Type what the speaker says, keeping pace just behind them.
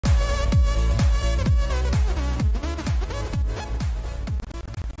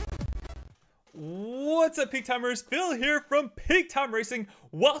What's up, Peak Timers? Phil here from Peak Time Racing.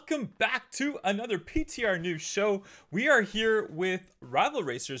 Welcome back to another PTR News show. We are here with Rival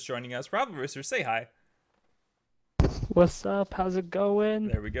Racers joining us. Rival Racers, say hi. What's up? How's it going?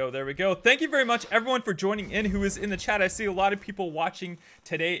 There we go. There we go. Thank you very much, everyone, for joining in who is in the chat. I see a lot of people watching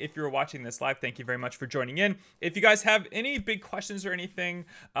today. If you're watching this live, thank you very much for joining in. If you guys have any big questions or anything,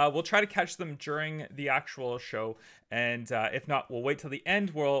 we'll try to catch them during the actual show. And if not, we'll wait till the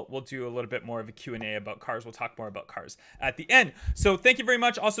end. We'll do a little bit more of a Q&A about cars. We'll talk more about cars at the end. So thank you very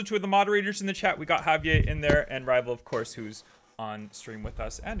much. Also to the moderators in the chat. We got Javier in there and Rival, of course, who's on stream with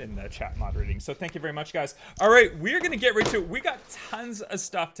us and in the chat moderating. So thank you very much, guys. All right, we're gonna get right to it. We got tons of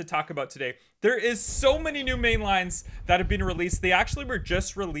stuff to talk about today. There is so many new main lines that have been released. They actually were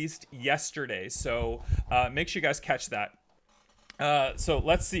just released yesterday, so make sure you guys catch that. So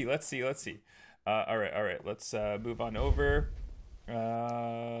let's see. All right, let's move on over.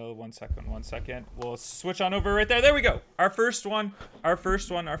 One second. We'll switch on over right there. There we go. Our first one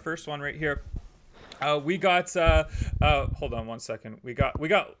right here. We got hold on one second. We got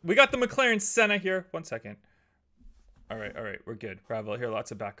the McLaren Senna here. 1 second. All right, we're good. Rival, I hear lots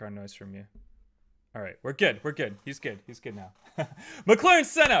of background noise from you. All right, we're good. He's good now. McLaren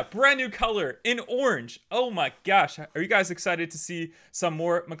Senna, brand new color in orange. Oh my gosh, are you guys excited to see some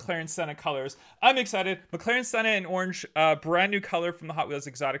more McLaren Senna colors? I'm excited. McLaren Senna in orange, brand new color from the Hot Wheels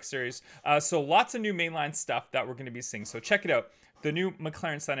Exotic Series. So lots of new mainline stuff that we're going to be seeing. So check it out. The new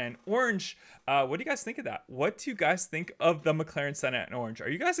McLaren Senna in orange. What do you guys think of that? What do you guys think of the McLaren Senna in orange? Are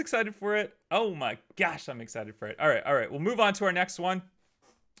you guys excited for it? Oh my gosh, I'm excited for it. All right. We'll move on to our next one.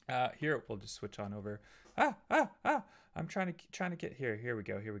 Here, we'll just switch on over. I'm trying to get here. Here we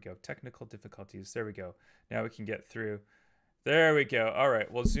go. Technical difficulties. There we go. Now we can get through. There we go. All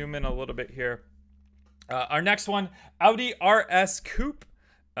right, we'll zoom in a little bit here. Our next one, Audi RS Coupe.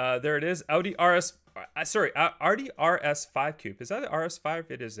 There it is. Audi RS. Audi RS5 Coupe. Is that the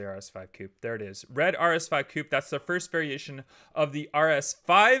RS5? It is the RS5 Coupe. There it is. Red RS5 Coupe. That's the first variation of the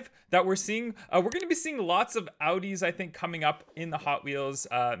RS5 that we're seeing. We're going to be seeing lots of Audis, I think, coming up in the Hot Wheels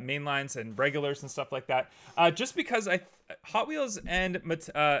mainlines and regulars and stuff like that. Just because Hot Wheels and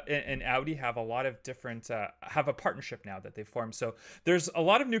Audi have a lot of different, have a partnership now that they've formed. So there's a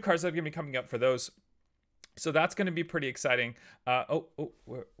lot of new cars that are going to be coming up for those. So that's going to be pretty exciting.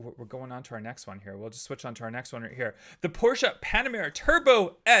 We're going on to our next one here. We'll just switch on to our next one right here. The Porsche Panamera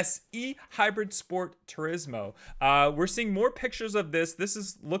Turbo SE Hybrid Sport Turismo. We're seeing more pictures of this. This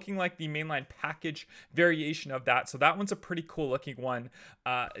is looking like the mainline package variation of that. So that one's a pretty cool looking one.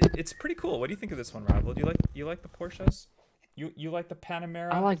 It's pretty cool. What do you think of this one, Rival? Do you like the Porsches? You like the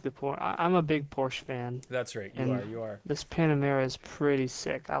Panamera? I like the Porsche. I'm a big Porsche fan. That's right. You are. This Panamera is pretty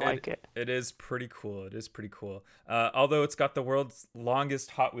sick. I like it. It is pretty cool. Although it's got the world's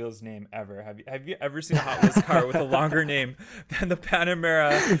longest Hot Wheels name ever. Have you ever seen a Hot Wheels car with a longer name than the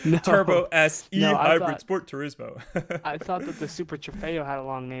Panamera Turbo SE Hybrid Sport Turismo? I thought that the Super Trofeo had a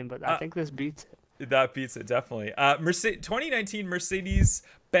long name, but I think this beats it. That beats it, definitely. 2019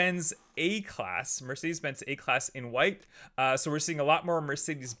 Mercedes-Benz A-Class. Mercedes-Benz A-Class in white. So we're seeing a lot more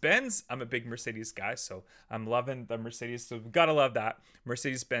Mercedes-Benz. I'm a big Mercedes guy, so I'm loving the Mercedes. So we've got to love that.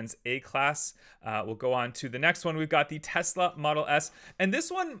 Mercedes-Benz A-Class. We'll go on to the next one. We've got the Tesla Model S. And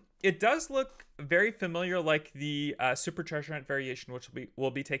this one, it does look very familiar like the Super Treasure Hunt variation, which we'll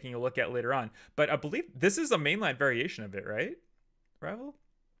be taking a look at later on. But I believe this is a mainline variation of it, right, Rival?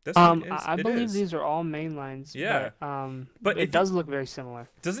 I believe these are all main lines. Yeah. But it does look very similar.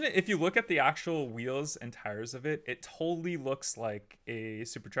 Doesn't it? If you look at the actual wheels and tires of it, it totally looks like a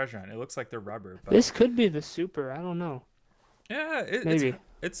Super Treasure Hunt. It looks like they're rubber. But this could be the Super. I don't know. Yeah, maybe.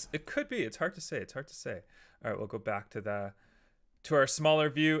 It could be. It's hard to say. All right, we'll go back to our smaller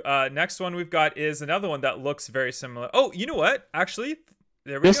view. Next one we've got is another one that looks very similar. Oh, you know what? Actually,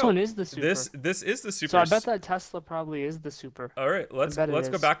 there we go. This one is the Super. This is the Super. So I bet that Tesla probably is the Super. All right, let's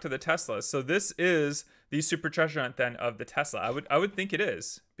go back to the Tesla. So this is the Super Treasure Hunt then of the Tesla. I would think it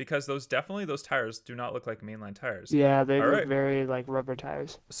is, because those tires do not look like mainline tires. Yeah, they look very like rubber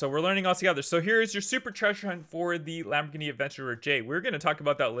tires. So we're learning all together. So here is your Super Treasure Hunt for the Lamborghini Adventurer J. We're going to talk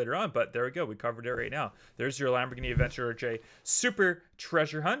about that later on, but there we go. We covered it right now. There's your Lamborghini Adventurer J Super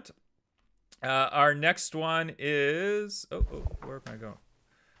Treasure Hunt. Our next one is where am I going?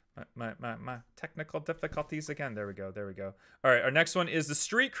 My technical difficulties again. There we go. All right, our next one is the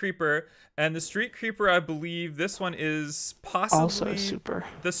Street Creeper, and the Street Creeper, I believe this one is possibly also Super.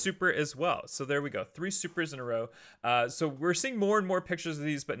 The Super as well. So there we go, 3 Supers in a row. So we're seeing more and more pictures of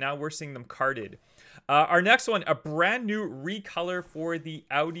these, but now we're seeing them carded. Our next one, a brand new recolor for the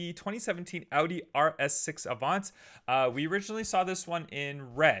Audi 2017 Audi RS6 Avant. We originally saw this one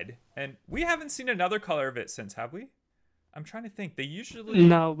in red, and we haven't seen another color of it since, have we? I'm trying to think. They usually...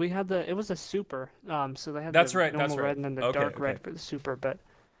 No, we had it was a super. So they had That's the right, normal that's right. red and then the Okay, dark okay. red for the super, but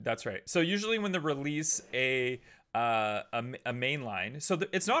That's right. So usually when they release a mainline, so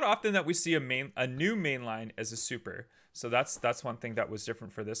it's not often that we see a new mainline as a super. So that's one thing that was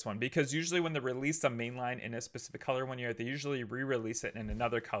different for this one, because usually when they release a mainline in a specific color one year, they usually re-release it in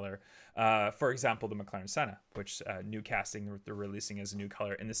another color. For example, the McLaren Senna, which new casting they're releasing as a new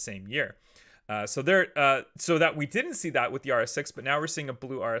color in the same year. So that we didn't see that with the RS6, but now we're seeing a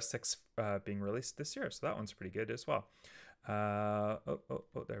blue RS6 being released this year. So that one's pretty good as well. There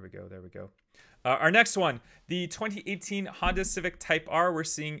we go. Our next one, the 2018 Honda Civic Type R, we're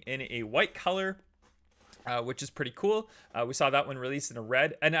seeing in a white color. Which is pretty cool. We saw that one released in a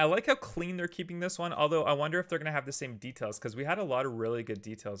red, and I like how clean they're keeping this one, although I wonder if they're going to have the same details, because we had a lot of really good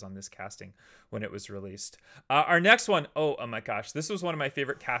details on this casting when it was released. Our next one, oh my gosh, this was one of my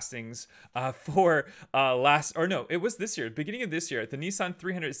favorite castings for it was this year, beginning of this year, the Nissan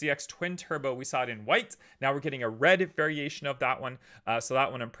 300ZX Twin Turbo. We saw it in white. Now we're getting a red variation of that one, so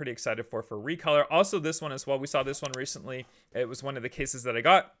that one I'm pretty excited for recolor. Also this one as well, we saw this one recently. It was one of the cases that I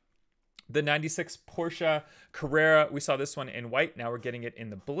got. The 96 Porsche Carrera, we saw this one in white. Now we're getting it in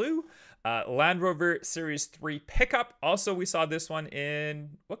the blue. Land Rover Series 3 pickup. Also, we saw this one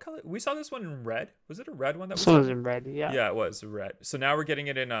in, what color? We saw this one in red. Was it a red one? This one was in red, yeah. Yeah, it was red. So now we're getting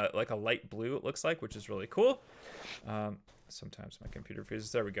it in a light blue, it looks like, which is really cool. Sometimes my computer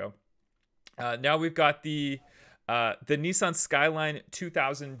freezes. There we go. Now we've got the Nissan Skyline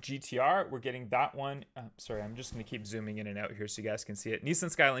 2000 GTR. We're getting that one. Sorry, I'm just going to keep zooming in and out here so you guys can see it. Nissan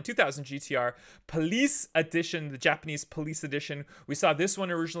Skyline 2000 GTR Police Edition, the Japanese Police Edition. We saw this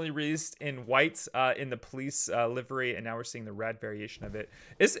one originally released in white in the police livery, and now we're seeing the red variation of it.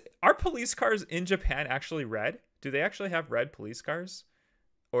 Are police cars in Japan actually red? Do they actually have red police cars?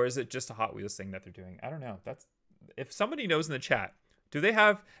 Or is it just a Hot Wheels thing that they're doing? I don't know. If somebody knows in the chat, do they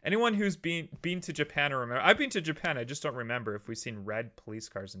have anyone who's been to Japan or remember? I've been to Japan. I just don't remember if we've seen red police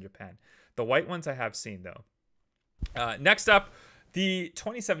cars in Japan. The white ones I have seen though. Next up, the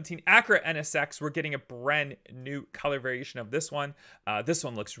 2017 Acura NSX. We're getting a brand new color variation of this one. This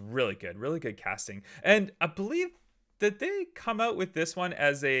one looks really good casting. And I believe that they come out with this one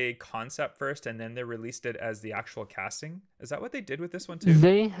as a concept first, and then they released it as the actual casting. Is that what they did with this one too?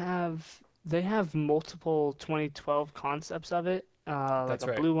 They have multiple 2012 concepts of it. Like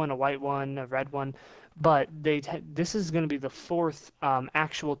a blue one, a white one, a red one, but this is going to be the fourth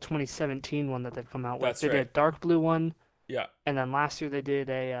actual 2017 one that they've come out with. They did a dark blue one, yeah, and then last year they did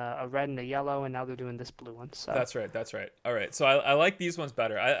a red and a yellow, and now they're doing this blue one. So that's right. All right, so I like these ones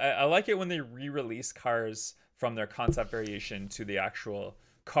better. I like it when they re-release cars from their concept variation to the actual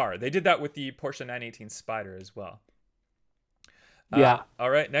car. They did that with the Porsche 918 Spyder as well. Yeah. All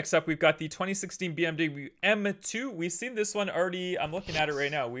right. Next up, we've got the 2016 BMW M2. We've seen this one already. I'm looking at it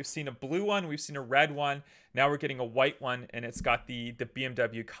right now. We've seen a blue one. We've seen a red one. Now we're getting a white one, and it's got the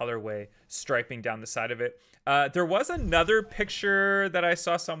BMW colorway striping down the side of it. There was another picture that I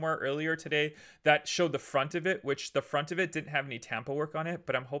saw somewhere earlier today that showed the front of it, which the front of it didn't have any tampo work on it,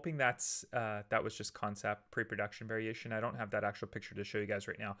 but I'm hoping that was just concept pre-production variation. I don't have that actual picture to show you guys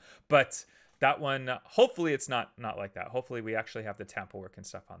right now, but that one, hopefully it's not like that. Hopefully we actually have the tampo work and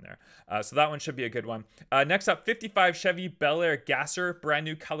stuff on there. So that one should be a good one. Next up, 55 Chevy Bel Air Gasser. Brand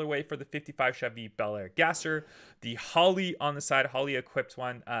new colorway for the 55 Chevy Bel Air Gasser. The Holly on the side, Holly equipped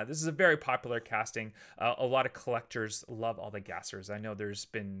one. This is a very popular casting. A lot of collectors love all the Gassers. I know there's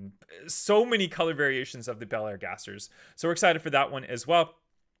been so many color variations of the Bel Air Gassers. So we're excited for that one as well.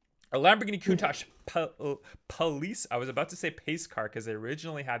 A Lamborghini Countach Police. I was about to say pace car because they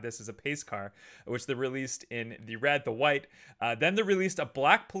originally had this as a pace car, which they released in the red, the white. Then they released a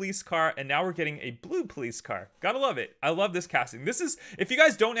black police car, and now we're getting a blue police car. Gotta love it. I love this casting. This is, if you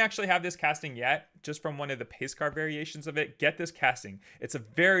guys don't actually have this casting yet, just from one of the pace car variations of it, get this casting. It's a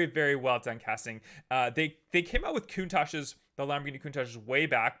very, very well done casting. They came out with Countach's, the Lamborghini Countach way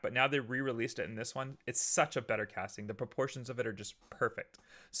back, but now they re-released it in this one. It's such a better casting. The proportions of it are just perfect.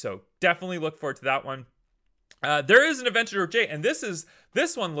 So definitely look forward to that one. There is an Aventador J, and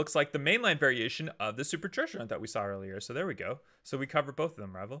this one looks like the mainline variation of the Supercharger that we saw earlier. So there we go. So we covered both of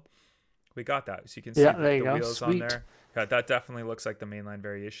them, Rival. We got that. So you can see the wheels on there. Yeah, that definitely looks like the mainline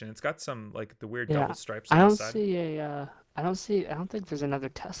variation. It's got some like the weird double stripes on the side. I don't think there's another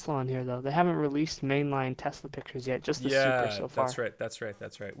Tesla on here though. They haven't released mainline Tesla pictures yet, just the Super Yeah, so that's far. right. That's right.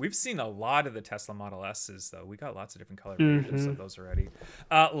 That's right. We've seen a lot of the Tesla Model S's though. We got lots of different color variations Mm-hmm. of those already.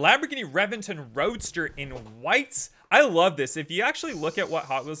 Lamborghini Reventon Roadster in white. I love this. If you actually look at what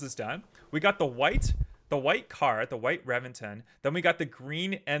Hot Wheels has done, we got the white car, the white Reventon. Then we got the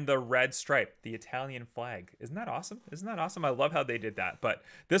green and the red stripe, the Italian flag. Isn't that awesome? Isn't that awesome? I love how they did that. But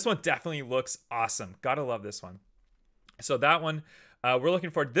this one definitely looks awesome. Gotta love this one. So that one, we're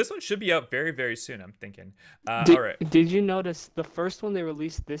looking forward. This one should be out very, very soon, I'm thinking. All right. Did you notice the first one they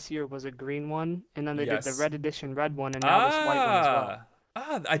released this year was a green one, and then they did the Yes. red edition red one, and now this white one as well.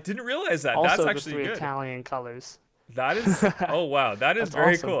 Ah. I didn't realize that. That's Also the actually three good. Italian colors. That is, oh wow, that is That's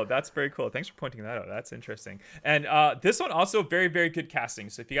very awesome. cool. That's very cool. Thanks for pointing that out. That's interesting. And this one also very, very good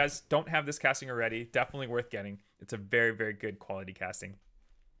casting. So if you guys don't have this casting already, definitely worth getting. It's a very, very good quality casting.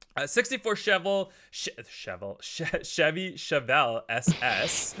 64 Chevy Chevelle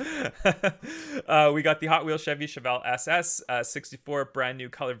SS. We got the Hot Wheels Chevy Chevelle SS 64 brand new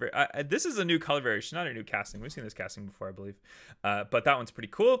color. This is a new color variation, not a new casting. We've seen this casting before, I believe. But that one's pretty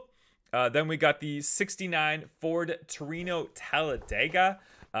cool. Then we got the 69 Ford Torino Talladega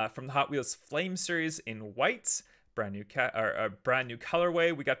from the Hot Wheels Flame series in white. Brand new brand new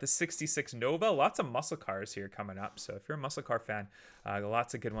colorway. We got the 66 Nova. Lots of muscle cars here coming up. So if you're a muscle car fan,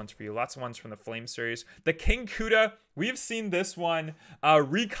 lots of good ones for you. Lots of ones from the Flame series. The King Cuda. We've seen this one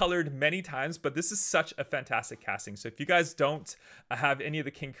recolored many times, but this is such a fantastic casting. So if you guys don't have any of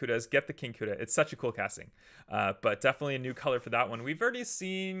the King Cudas, get the King Cuda. It's such a cool casting. But definitely a new color for that one. We've already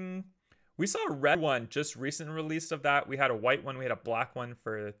seen. We saw a red one just recent release of that. We had a white one. We had a black one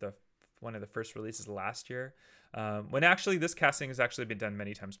for one of the first releases last year. When actually this casting has actually been done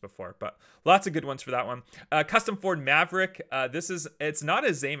many times before, but lots of good ones for that one. Custom Ford Maverick. It's not a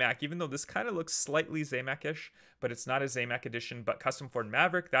Zamac, even though this kind of looks slightly Zamac-ish, but it's not a Zamac edition. But Custom Ford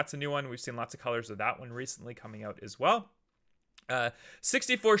Maverick, that's a new one. We've seen lots of colors of that one recently coming out as well.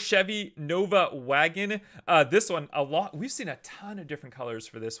 64 Chevy Nova Wagon. This one, we've seen a ton of different colors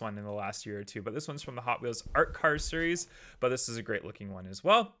for this one in the last year or two, but this one's from the Hot Wheels Art Cars series, but this is a great looking one as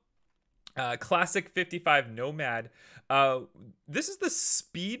well. Classic 55 Nomad. This is the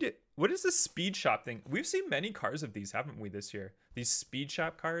speed. What is the speed shop thing? We've seen many cars of these, haven't we, this year? These speed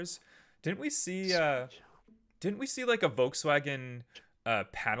shop cars. Didn't we see like a Volkswagen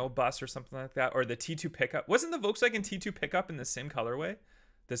panel bus or something like that, or the T2 pickup? Wasn't the Volkswagen T2 pickup in the same colorway?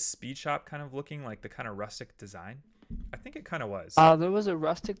 The speed shop kind of looking like the kind of rustic design. I think it kind of was. There was a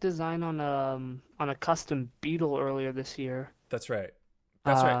rustic design on a custom Beetle earlier this year. That's right.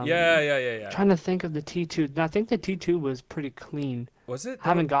 That's right. Yeah. Trying to think of the T2. I think the T2 was pretty clean. Was it? I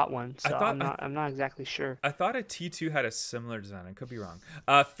haven't got one, so I'm not exactly sure. I thought a T2 had a similar design. I could be wrong.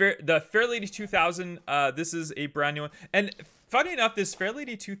 The Fairlady 2000. This is a brand new one. And funny enough, this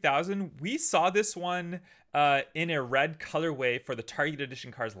Fairlady 2000, we saw this one in a red colorway for the Target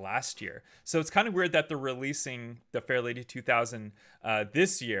Edition cars last year. So it's kind of weird that they're releasing the Fairlady 2000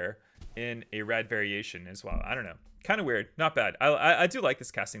 this year in a red variation as well. I don't know. Kind of weird. Not bad. I do like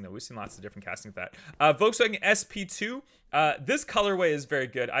this casting, though. We've seen lots of different castings of that. Volkswagen SP2. This colorway is very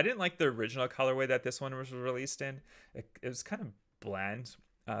good. I didn't like the original colorway that this one was released in. It was kind of bland.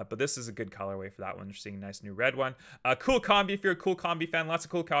 But this is a good colorway for that one. You're seeing a nice new red one. Cool Combi, if you're a Cool Combi fan. Lots of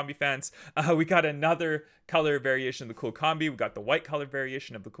Cool Combi fans. We got another color variation of the Cool Combi. We got the white color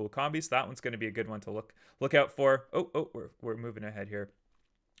variation of the Cool Combi. So that one's going to be a good one to look out for. We're moving ahead here.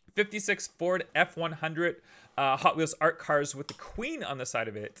 56 Ford F100 Hot Wheels art cars with the Queen on the side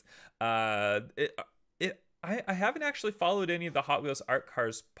of it. I haven't actually followed any of the Hot Wheels art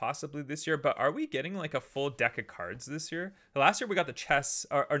cars possibly this year, but are we getting like a full deck of cards this year? Last year we got the chess,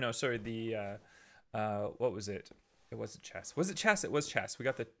 or no, sorry, the what was it? It wasn't chess. Was it chess? It was chess. We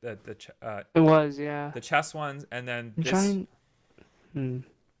got It was, yeah. the chess ones, and then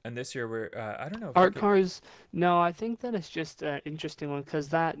and this year we're I don't know. If Art cars, no, I think that it's just an interesting one because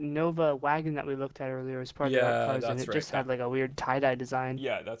that Nova wagon that we looked at earlier was part of the art cars, and it just had like a weird tie-dye design.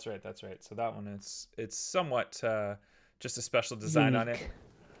 Yeah, that's right. So that one it's somewhat just a special design Unique.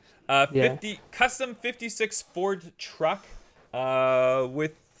 on it. Custom 56 Ford truck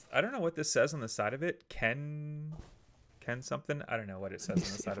with, I don't know what this says on the side of it. Ken something. I don't know what it says on the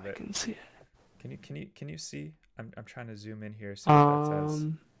side of it. Can see it. Can you see? I'm trying to zoom in here. See what that says.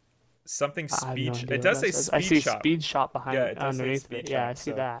 Something speed. It does say speed shop. I see speed shop behind it does say underneath speed it. shop, Yeah, I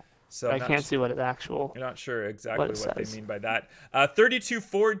see that. So I can't see what it actual. You're not sure exactly what they mean by that. 32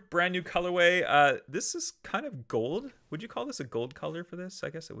 Ford, brand new colorway. This is kind of gold. Would you call this a gold color for this?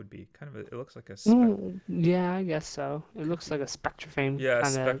 I guess it would be. It looks like a. Yeah, I guess so. It looks like a Spectraflame. Yeah,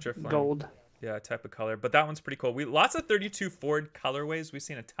 kind of Spectraflame. gold. Yeah, type of color. But that one's pretty cool. Lots of 32 Ford colorways. We've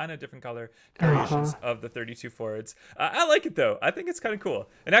seen a ton of different color variations of the 32 Fords. I like it though. I think it's kind of cool.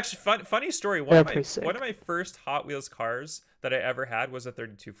 And actually, funny story. One of my first Hot Wheels cars that I ever had was a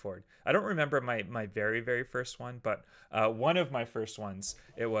 32 Ford. I don't remember my very, very first one, but one of my first ones,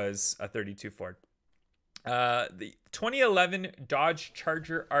 it was a 32 Ford. The 2011 Dodge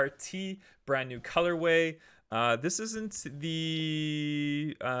Charger RT, brand new colorway. This isn't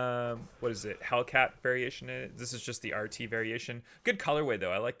the what is it, Hellcat variation in it. This is just the RT variation. Good colorway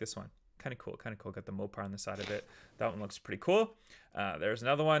though. I like this one. Kind of cool. Got the Mopar on the side of it. That one looks pretty cool. There's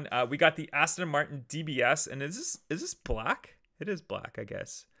another one. We got the Aston Martin DBS, and is this black? It is black, I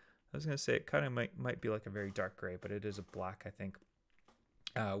guess. I was gonna say it kind of might be like a very dark gray, but it is a black, I think.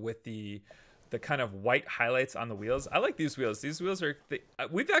 With the kind of white highlights on the wheels. I like these wheels. These wheels are...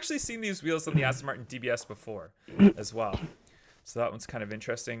 we've actually seen these wheels on the Aston Martin DBS before as well. So that one's kind of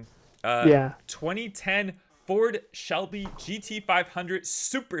interesting. 2010 Ford Shelby GT500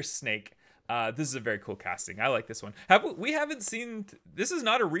 Super Snake. This is a very cool casting. I like this one. We haven't seen... This is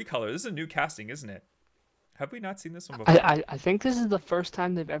not a recolor. This is a new casting, isn't it? Have we not seen this one before? I think this is the first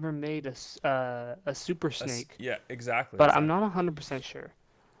time they've ever made a Super Snake. Yeah, exactly. But I'm not 100% sure.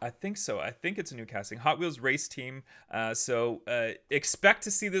 I think so. I think it's a new casting. Hot Wheels Race Team. So expect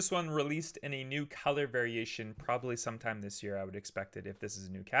to see this one released in a new color variation probably sometime this year. I would expect it if this is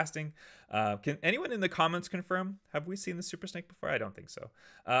a new casting. Can anyone in the comments confirm? Have we seen the Super Snake before? I don't think so.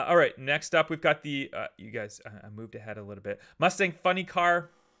 All right. Next up, we've got the... you guys, I moved ahead a little bit. Mustang Funny Car.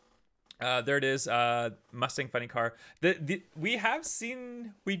 There it is. Mustang Funny Car. We did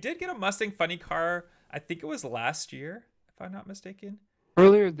get a Mustang Funny Car. I think it was last year, if I'm not mistaken.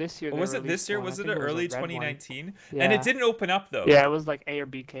 Earlier this year. Was it this year? Was it early 2019? Yeah. And it didn't open up though. Yeah, it was like A or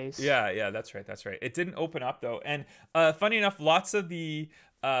B case. Yeah, that's right. It didn't open up though. And funny enough, lots of the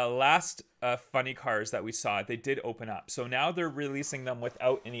last funny cars that we saw, they did open up. So now they're releasing them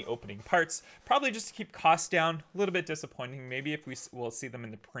without any opening parts, probably just to keep costs down. A little bit disappointing. Maybe if we'll see them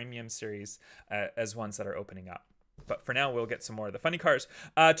in the premium series as ones that are opening up. But for now, we'll get some more of the funny cars.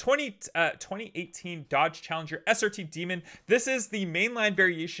 2018 Dodge Challenger SRT Demon. This is the mainline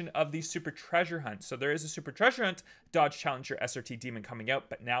variation of the Super Treasure Hunt. So there is a Super Treasure Hunt Dodge Challenger SRT Demon coming out,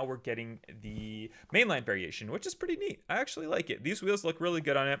 but now we're getting the mainline variation, which is pretty neat. I actually like it. These wheels look really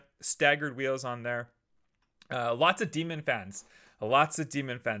good on it. Staggered wheels on there. Lots of Demon fans. Lots of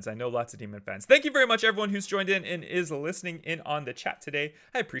Demon fans. I know lots of Demon fans. Thank you very much, everyone who's joined in and is listening in on the chat today.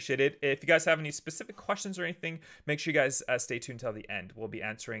 I appreciate it. If you guys have any specific questions or anything, make sure you guys stay tuned till the end. We'll be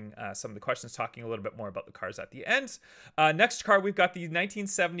answering some of the questions, talking a little bit more about the cars at the end. Next car, we've got the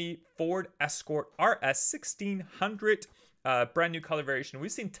 1970 Ford Escort RS 1600. Brand new color variation.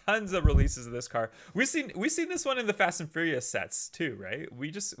 We've seen tons of releases of this car. We've seen this one in the Fast and Furious sets too, right? We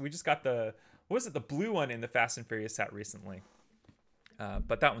just got the... What was it? The blue one in the Fast and Furious set recently.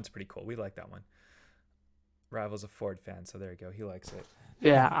 But that one's pretty cool. We like that one. Rival's a Ford fan, so there you go. He likes it.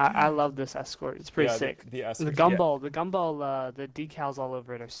 Yeah, I love this Escort. It's pretty sick. The Escort, the gumball, the decals all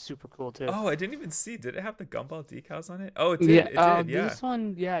over it are super cool too. Oh, I didn't even see. Did it have the gumball decals on it? Oh, it did. Yeah, it did. Yeah. This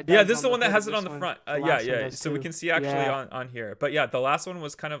one, yeah. Yeah, this is the one that has it on the front. Yeah. So we can see actually on here. But yeah, the last one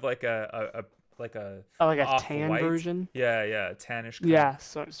was kind of like a tan white version. Yeah, tannish color. Yeah,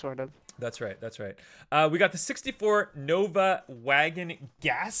 sort of. That's right. We got the 64 Nova Wagon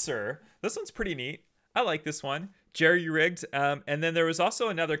Gasser. This one's pretty neat. I like this one. Jerry rigged. And then there was also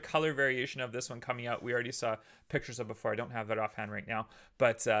another color variation of this one coming out. We already saw pictures of before. I don't have that offhand right now.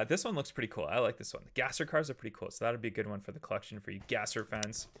 But this one looks pretty cool. I like this one. The Gasser cars are pretty cool. So that'll be a good one for the collection for you Gasser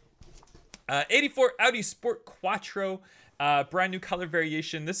fans. 84 Audi Sport Quattro. Brand new color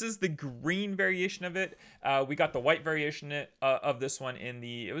variation. This is the green variation of it. We got the white variation of this one in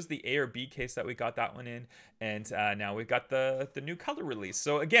it was the A or B case that we got that one in. And now we've got the new color release.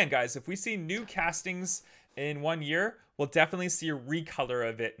 So again, guys, if we see new castings in 1 year, we'll definitely see a recolor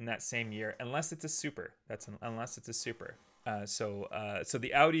of it in that same year, unless it's a super. Unless it's a super. So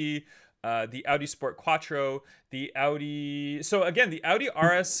the Audi Sport Quattro, so again, the Audi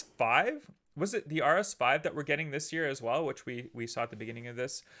RS5. Was it the RS5 that we're getting this year as well, which we saw at the beginning of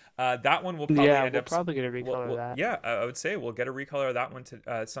this? That one will probably probably get a recolor of that. Yeah, I would say we'll get a recolor of that one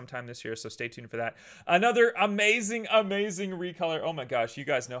sometime this year, so stay tuned for that. Another amazing recolor. Oh my gosh, you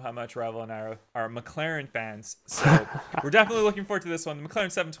guys know how much Rival and I are McLaren fans, so we're definitely looking forward to this one. The McLaren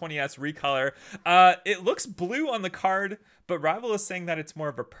 720S recolor. It looks blue on the card, but Rival is saying that it's more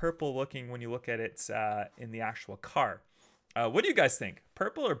of a purple looking when you look at it in the actual car. What do you guys think?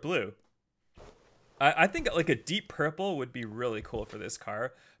 Purple or blue? I think like a deep purple would be really cool for this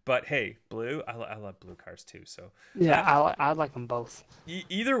car. But hey, blue, I love blue cars too. So Yeah, I like them both.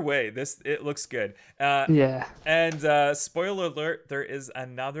 Either way, it looks good. Yeah. And spoiler alert, there is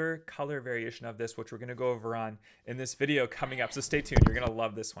another color variation of this, which we're gonna go over on in this video coming up. So stay tuned. You're gonna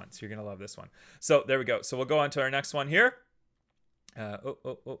love this one. So there we go. So we'll go on to our next one here. There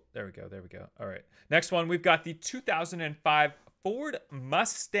we go. All right. Next one, we've got the 2005 Ford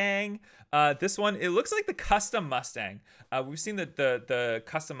Mustang. This one, it looks like the custom Mustang. We've seen the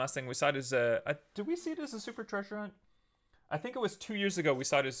custom Mustang. We saw it as did we see it as a super treasure hunt? I think it was 2 years ago we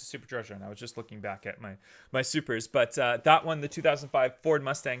saw it as a super treasure hunt. I was just looking back at my supers. But that one, the 2005 Ford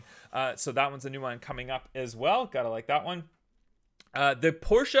Mustang. So that one's a new one coming up as well. Gotta like that one. The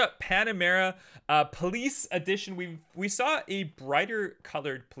Porsche Panamera Police Edition. We saw a brighter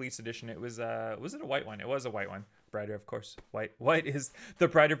colored Police Edition. It was it a white one? It was a white one. Brighter, of course. White is the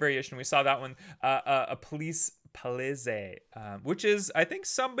brighter variation. We saw that one. A Police Palise, which is, I think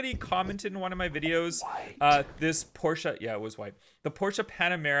somebody commented in one of my videos. This Porsche, yeah, it was white. The Porsche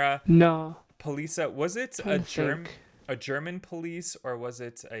Panamera. No. Police. Was it a German police, or was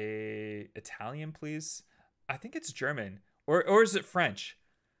it a Italian police? I think it's German. Or is it French?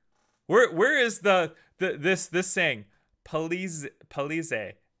 Where is this saying? Police?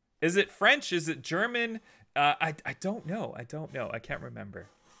 Is it French? Is it German? I don't know. I can't remember.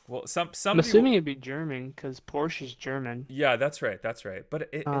 Well, I'm assuming it'd be German because Porsche's German. Yeah, that's right. But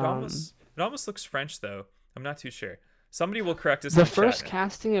it almost looks French though. I'm not too sure. Somebody will correct us. The first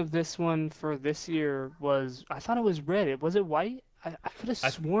casting of this one for this year was, I thought it was red. Was it white? I could have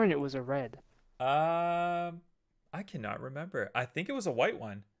sworn it was a red. I cannot remember. I think it was a white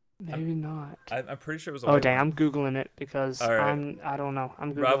one. Maybe not. I'm pretty sure it was a white one. Oh, dang. I'm Googling it because I don't know.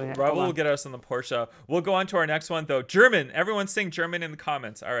 I'm Googling it. Rob will get us on the Porsche. We'll go on to our next one, though. German. Everyone's saying German in the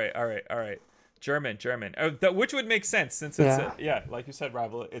comments. All right. German. Which would make sense since it's, like you said,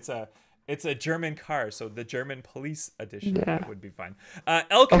 Rob, it's a German car. So the German Police Edition that would be fine.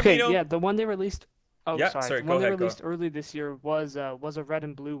 El Camino. Okay, yeah. The one they released. Oh, yeah, sorry. The one they released early this year was a red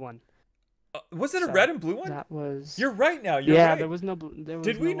and blue one. Was it a red and blue one? That was. You're right now. You're right. Yeah, there was no.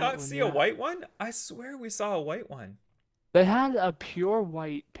 Did we not see a white one? I swear we saw a white one. They had a pure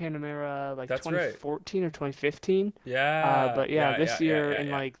white Panamera like 2014 or 2015. Yeah. But this year in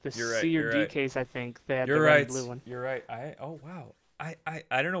like the C or D case, I think they had the red and blue one. You're right. Oh wow.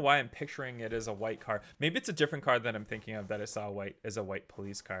 I don't know why I'm picturing it as a white car. Maybe it's a different car that I'm thinking of that I saw as a white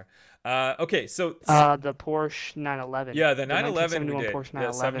police car. Okay, so the Porsche 911. Yeah, the 911 we did. Porsche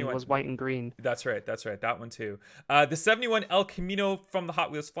 911 was white and green. That's right. That one too. The 71 El Camino from the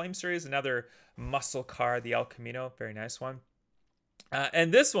Hot Wheels Flame series, another muscle car, the El Camino, very nice one.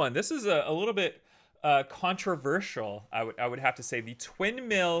 And this is a little bit controversial. I would have to say, the Twin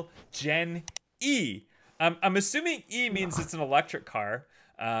Mill Gen E. I'm assuming E means it's an electric car,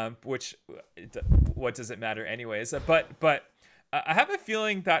 which what does it matter anyways? But I have a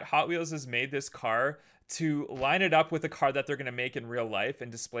feeling that Hot Wheels has made this car to line it up with a car that they're going to make in real life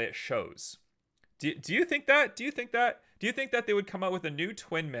and display at shows. Do you think that? Do you think that they would come out with a new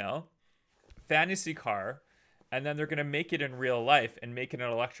Twin Mill fantasy car, and then they're going to make it in real life and make it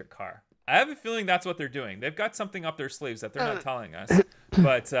an electric car? I have a feeling that's what they're doing. They've got something up their sleeves that they're not telling us.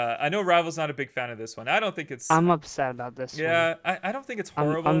 But I know Rival's not a big fan of this one. I don't think it's... I'm upset about this one. Yeah, I don't think it's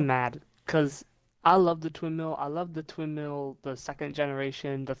horrible. I'm mad because I love the Twin Mill. I love the Twin Mill, the second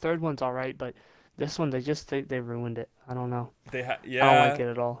generation. The third one's all right, but this one, they ruined it. I don't know. I don't like it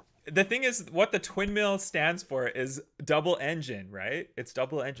at all. The thing is, what the Twin Mill stands for is double engine, right? It's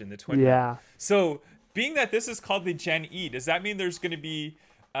double engine, the Twin Mill. Yeah. So being that this is called the Gen E, does that mean there's going to be...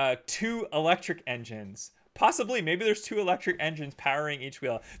 two electric engines? Possibly. Maybe there's two electric engines powering each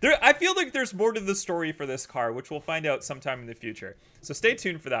wheel. I feel like there's more to the story for this car, which we'll find out sometime in the future. So stay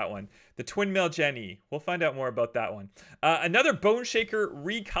tuned for that one. The Twin Mill Gen E. We'll find out more about that one. Another Bone Shaker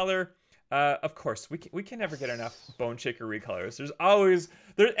recolor. Of course, we can never get enough Bone Shaker recolors.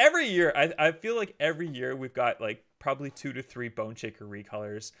 Every year, I feel like every year we've got like probably 2 to 3 Bone Shaker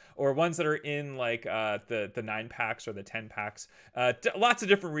recolors, or ones that are in like the 9 packs or the 10 packs. Lots of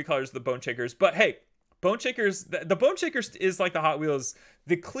different recolors of the Bone Shakers. But hey, Bone Shakers, the Bone Shakers is like the Hot Wheels,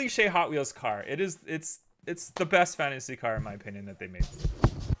 the cliche Hot Wheels car. It's the best fantasy car in my opinion that they made.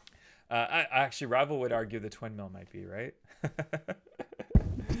 Actually, Rival would argue the Twin Mill might be, right?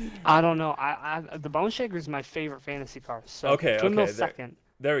 I don't know. The Bone Shaker is my favorite fantasy car. So Twin Mill's second.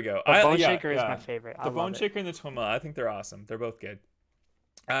 There we go. The Bone Shaker is my favorite. The Bone Shaker and the Twin Mill, I think they're awesome. They're both good.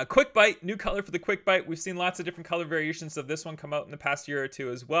 Quick Bite, new color for the Quick Bite. We've seen lots of different color variations of this one come out in the past year or two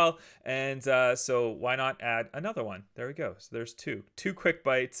as well. And so why not add another one? There we go. So there's two Quick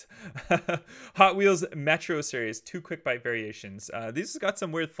Bites. Hot Wheels Metro Series, 2 Quick Bite variations. These has got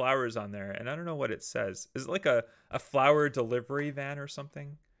some weird flowers on there, and I don't know what it says. Is it like a flower delivery van or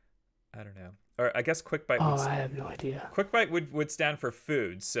something? I don't know. Or I guess Quick Bite would I have no idea. Quick Bite would stand for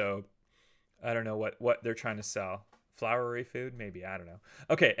food, so I don't know what they're trying to sell. Flowery food, maybe, I don't know.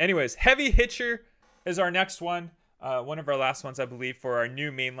 Okay, anyways, Heavy Hitcher is our next one. One of our last ones, I believe, for our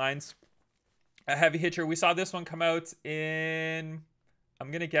new Mainlines. A Heavy Hitcher, we saw this one come out in, I'm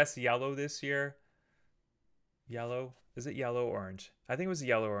gonna guess yellow this year. Yellow, is it yellow or orange? I think it was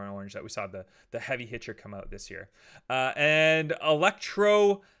yellow or orange that we saw the Heavy Hitcher come out this year. And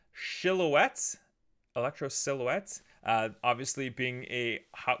Electro Silhouettes, obviously being a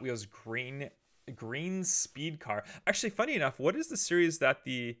Hot Wheels green speed car. Actually, funny enough, what is the series that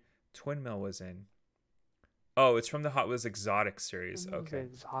the twin mill was in? Oh, it's from the Hot Wheels Exotic series. Okay,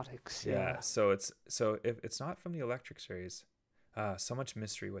 Exotics. Yeah. So if it's not from the electric series, so much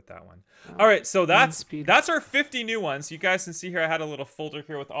mystery with that one. All right, so that's our 50 new ones. You guys can see here I had a little folder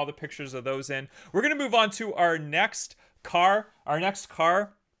here with all the pictures of those in. We're gonna move on to our next car.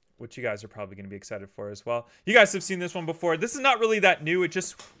 Which you guys are probably going to be excited for as well. You guys have seen this one before. This is not really that new.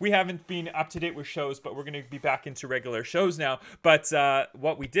 We haven't been up to date with shows, but we're going to be back into regular shows now. But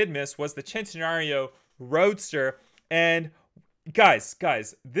what we did miss was the Centenario Roadster. And guys,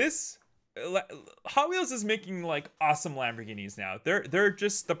 this Hot Wheels is making like awesome Lamborghinis now. They're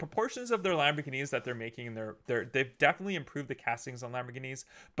just the proportions of their Lamborghinis that they're making, and they've definitely improved the castings on Lamborghinis.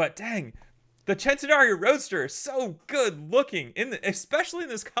 But dang, the Centenario Roadster is so good looking, especially in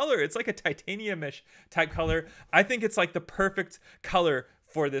this color. It's like a titanium-ish type color. I think it's like the perfect color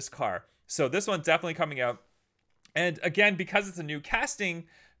for this car. So this one's definitely coming out. And again, because it's a new casting,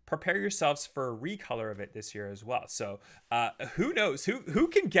 prepare yourselves for a recolor of it this year as well. So who knows? Who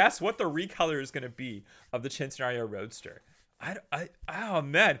can guess what the recolor is going to be of the Centenario Roadster? Oh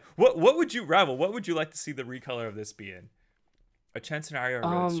man, what would you rival? What would you like to see the recolor of this be in? A Centenario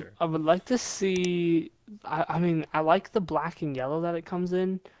Roadster. I would like to see. I mean, I like the black and yellow that it comes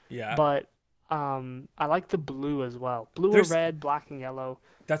in. Yeah. But I like the blue as well. Blue or red, black and yellow.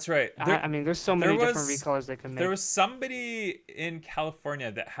 That's right. I mean, there's so many different recolors they can make. There was somebody in California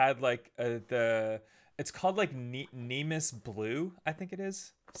that had like it's called like Nemus Blue, I think it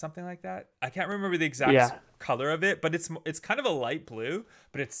is. Something like that. I can't remember the exact color of it, but it's kind of a light blue,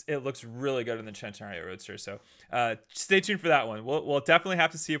 but it looks really good in the Centenario Roadster. So stay tuned for that one. We'll definitely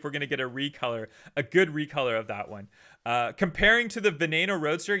have to see if we're gonna get a good recolor of that one. Comparing to the Veneno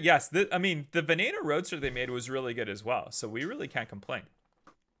Roadster, yes, the Veneno Roadster they made was really good as well. So we really can't complain.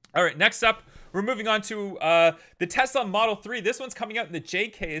 All right, next up, we're moving on to the Tesla Model 3. This one's coming out in the J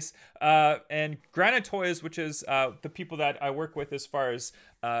case, and Granite Toys, which is the people that I work with as far as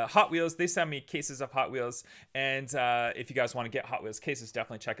Hot Wheels, they send me cases of Hot Wheels, and if you guys want to get Hot Wheels cases,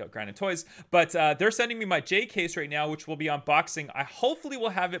 definitely check out Granite Toys. But they're sending me my J case right now, which we'll be unboxing. I hopefully will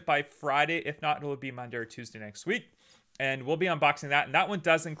have it by Friday. If not, it will be Monday or Tuesday next week. And we'll be unboxing that. And that one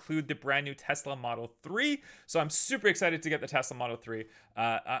does include the brand new Tesla Model 3. So I'm super excited to get the Tesla Model 3.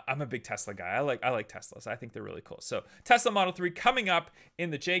 I'm a big Tesla guy. I like Teslas. I think they're really cool. So Tesla Model 3 coming up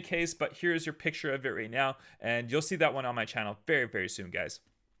in the J case. But here's your picture of it right now. And you'll see that one on my channel very, very soon, guys.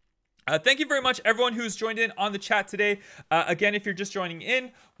 Thank you very much, everyone who's joined in on the chat today. Again, if you're just joining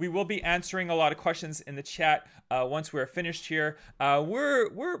in, we will be answering a lot of questions in the chat once we're finished here. We're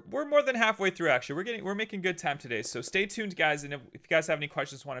more than halfway through, actually. We're making good time today, so stay tuned, guys. And if you guys have any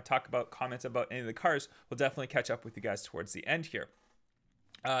questions, want to talk about, comments about any of the cars, we'll definitely catch up with you guys towards the end here.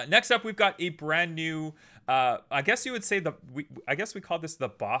 Next up, we've got a brand new. I guess you would say I guess we call this the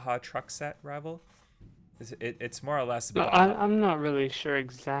Baja truck set, rival. It's more or less. No, I'm not really sure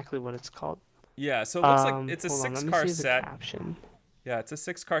exactly what it's called. Yeah, so it looks like it's a 6-car set. Caption. Yeah, it's a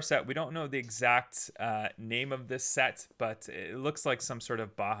 6-car set. We don't know the exact name of this set, but it looks like some sort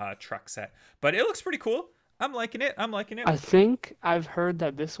of Baja truck set. But it looks pretty cool. I'm liking it. I think I've heard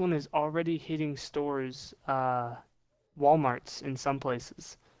that this one is already hitting stores, Walmarts in some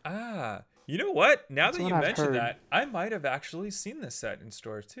places. Ah, you know what? Now that you mention that, I might have actually seen this set in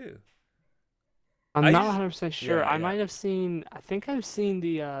stores too. I'm not 100% sure. Yeah. I might have seen. I think I've seen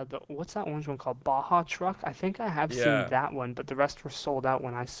the what's that orange one called? Baja truck. I think I have seen that one, but the rest were sold out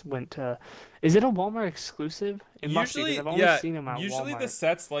when I went to. Is it a Walmart exclusive? It must be, 'cause I've only seen them at usually Walmart. The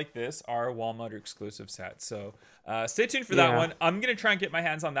sets like this are Walmart exclusive sets. So stay tuned for that one. I'm gonna try and get my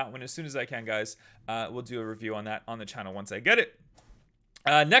hands on that one as soon as I can, guys. We'll do a review on that on the channel once I get it.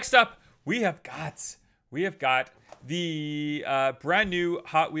 Next up, we have got the brand new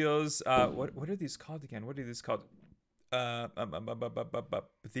Hot Wheels. What are these called again? What are these called? The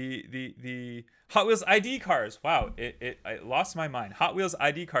Hot Wheels ID cars. Wow, I lost my mind. Hot Wheels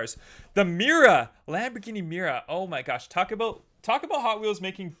ID cars. The Mira, Lamborghini Mira. Oh my gosh, talk about Hot Wheels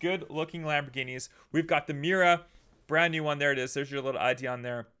making good looking Lamborghinis. We've got the Mira, brand new one. There it is. There's your little ID on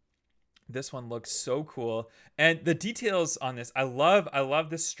there. This one looks so cool, and the details on this, I love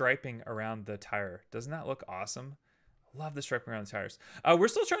this striping around the tire. Doesn't that look awesome? Love the striping around the tires. We're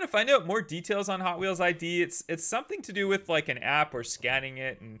still trying to find out more details on Hot Wheels ID. It's something to do with like an app or scanning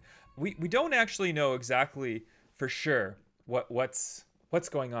it, and we don't actually know exactly for sure what's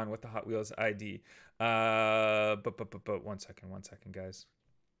going on with the Hot Wheels ID. But one second, guys.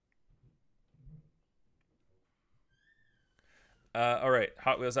 All right,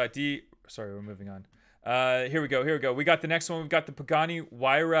 Hot Wheels ID. Sorry, we're moving on. Here we go. We got the next one. We've got the Pagani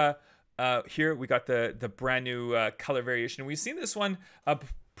Huayra. Here we got the brand new color variation. We've seen this one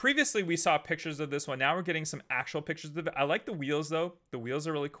previously. We saw pictures of this one. Now we're getting some actual pictures of it. I like the wheels though. The wheels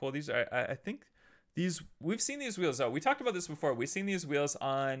are really cool. These are, I think these, we've seen these wheels though. We talked about this before. We've seen these wheels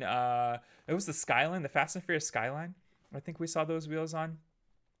on it was the Skyline, the Fast and Furious Skyline. I think we saw those wheels on.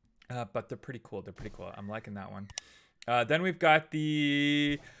 But they're pretty cool. I'm liking that one. Then we've got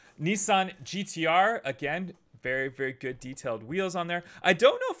the Nissan GTR. Again, very, very good detailed wheels on there. I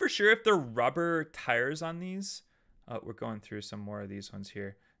don't know for sure if they're rubber tires on these. We're going through some more of these ones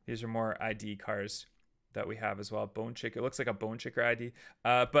here. These are more ID cars that we have as well. Bone Chicker. It looks like a Bone Chicker ID.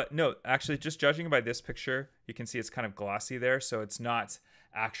 But no, actually, just judging by this picture, you can see it's kind of glossy there. So it's not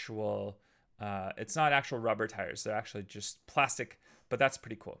actual rubber tires. They're actually just plastic. But that's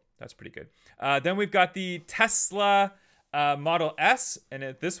pretty cool. That's pretty good. Then we've got the Tesla Model S,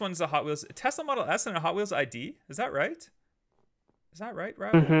 and this one's a Hot Wheels Tesla Model S and a Hot Wheels ID. Is that right?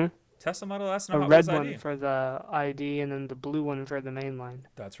 Rob? Mm-hmm. Tesla Model S and a Hot red Wheels one ID. for the ID, and then the blue one for the Mainline.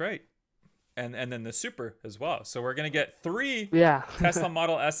 That's right. And then the Super as well. So we're gonna get 3 Tesla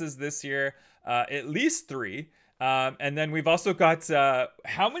Model S's this year, at least 3. And then we've also got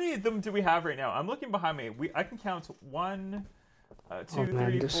how many of them do we have right now? I'm looking behind me. I can count 1, 2,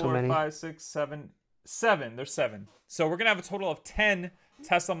 3, 4, 5, 6, 7. 7. There's 7. So we're gonna have a total of 10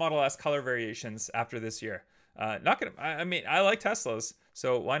 Tesla Model S color variations after this year. I mean, I like Teslas,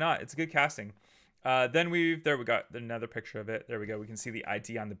 so why not? It's a good casting. Then we got another picture of it. There we go. We can see the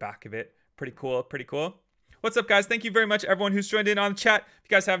ID on the back of it. Pretty cool. What's up, guys? Thank you very much, everyone who's joined in on the chat. If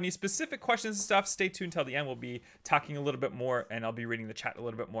you guys have any specific questions and stuff, stay tuned till the end. We'll be talking a little bit more, and I'll be reading the chat a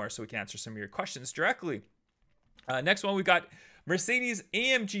little bit more so we can answer some of your questions directly. Next one, we got Mercedes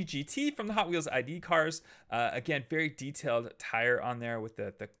AMG GT from the Hot Wheels ID cars. Again, very detailed tire on there with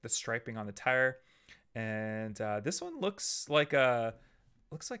the striping on the tire. And this one looks like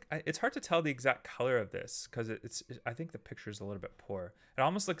it's hard to tell the exact color of this because I think the picture is a little bit poor. It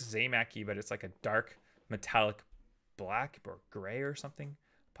almost looks Zamac-y, but it's like a dark metallic black or gray or something,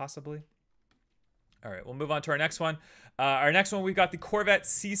 possibly. All right, we'll move on to our next one. Our next one, we've got the Corvette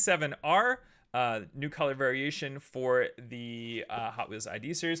C7R. New color variation for the Hot Wheels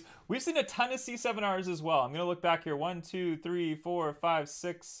ID series. We've seen a ton of C7Rs as well. I'm gonna look back here. 1, 2, 3, 4, 5,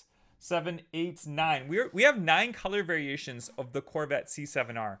 6, 7, 8, 9. We have 9 color variations of the Corvette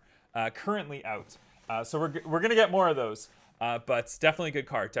C7R currently out. So we're gonna get more of those. But definitely a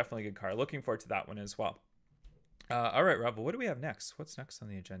good car. Looking forward to that one as well. All right, Rob, what do we have next? What's next on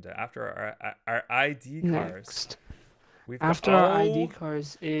the agenda after our ID cars? After our ID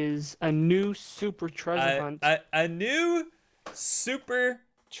cars is a new super treasure hunt. A new super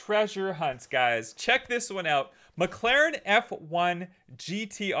treasure hunt, guys. Check this one out. McLaren F1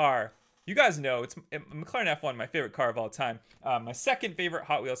 GTR. You guys know it's McLaren F1, my favorite car of all time. My second favorite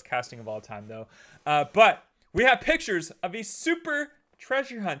Hot Wheels casting of all time, though. But we have pictures of a super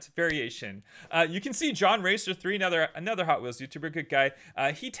treasure hunt variation. You can see John Racer 3, another Hot Wheels YouTuber, good guy.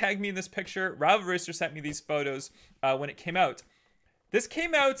 He tagged me in this picture. Rival Racer sent me these photos when it came out. This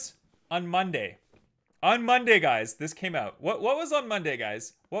came out on Monday. On Monday, guys, this came out. What was on Monday,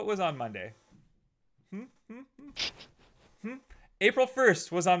 guys? What was on Monday? April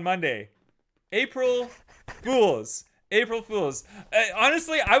 1st was on Monday. April Fools.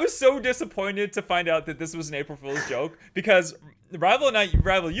 Honestly, I was so disappointed to find out that this was an April Fool's joke because Rival,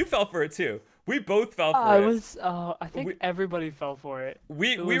 you fell for it too. We both fell for it. I think everybody fell for it.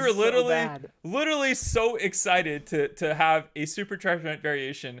 We were literally so excited to have a super treasure hunt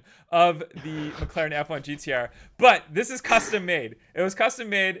variation of the McLaren F1 GTR. But this is custom made. It was custom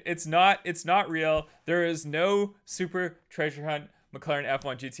made. It's not real. There is no super treasure hunt McLaren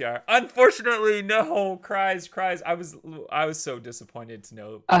F1 GTR. Unfortunately, no. Cries. I was so disappointed to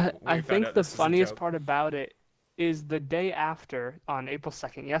know. I think the funniest part about it is the day after, on April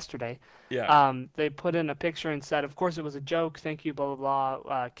 2nd, yesterday. Yeah. They put in a picture and said, of course it was a joke. Thank you, blah blah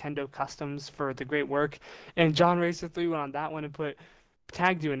blah. Kendo Customs for the great work. And John Racer 3 went on that one and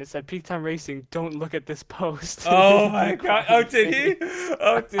tagged you and it said Peak Time Racing, don't look at this post. Oh my god. Oh, did he?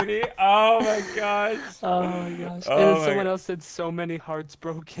 Oh, did he? Oh my gosh. Oh my gosh. Oh And then my someone God. else said so many hearts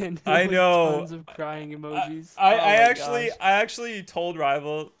broken. I With know. tons of crying emojis. I, Oh I my actually gosh. I actually told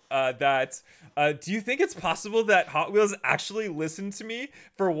Rival that do you think it's possible that Hot Wheels actually listened to me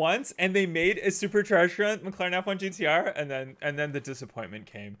for once and they made a super treasure hunt McLaren F1 GTR, and then the disappointment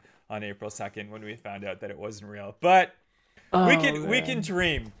came on April 2nd when we found out that it wasn't real. But we Oh can man.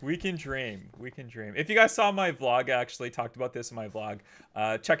 dream. We can dream. We can dream. If you guys saw my vlog, I actually talked about this in my vlog.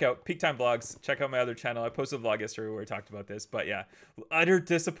 Check out Peak Time Vlogs. Check out my other channel. I posted a vlog yesterday where I talked about this. But yeah, utter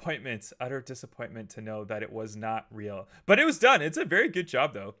disappointment. Utter disappointment to know that it was not real. But it was done. It's a very good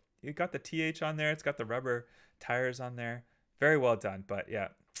job though. You got the TH on there. It's got the rubber tires on there. Very well done. But yeah,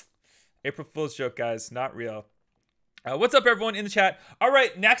 April Fool's joke, guys. Not real. What's up, everyone in the chat? All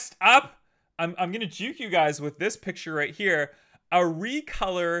right, next up, I'm gonna juke you guys with this picture right here, a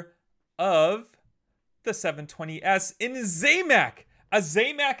recolor of the 720S in Zamac. A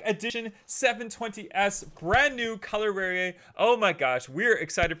Zamac edition 720S, brand new color variant. Oh my gosh, we're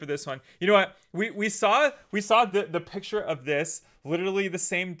excited for this one. You know what? We saw the picture of this literally the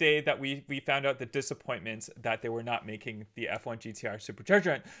same day that we found out the disappointment that they were not making the F1 GTR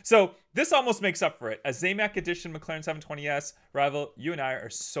Supercharger Hunt. So this almost makes up for it. A Zamac edition McLaren 720S. Rival, you and I are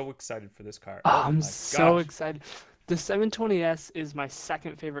so excited for this car. Oh, Oh I'm my so gosh. excited. The 720S is my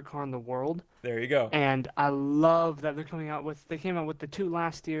second favorite car in the world. There you go. And I love that they came out with the two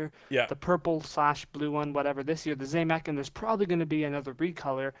last year, Yeah. the purple/blue one, whatever, this year, the Zamac, and there's probably going to be another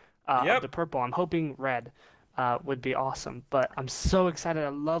recolor of Yep. the purple. I'm hoping red would be awesome, but I'm so excited. I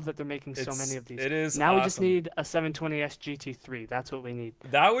love that they're making so many of these. It is Now we just awesome. need a 720S GT3. That's what we need.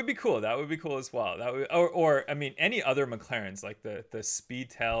 That would be cool. That would be cool as well. That would, or I mean, any other McLarens like the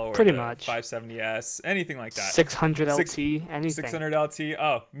Speedtail or Pretty the much. 570S, anything like that. 600 Six- LT, anything. 600 LT.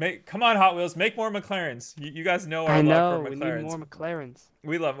 Oh, come on, Hot Wheels, make more McLarens. You guys know our I know, love for we need McLarens. more McLarens.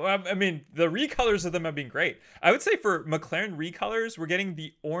 We love. I mean, the recolors of them have been great. I would say for McLaren recolors, we're getting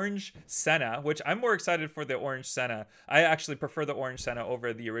the orange Senna, which I'm more excited for the orange Senna. I actually prefer the orange Senna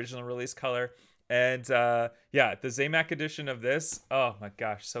over the original release color. And yeah, the Zamac edition of this, oh my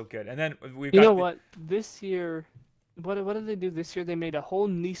gosh, so good. And then we've You got know what? This year, what did they do this year? They made a whole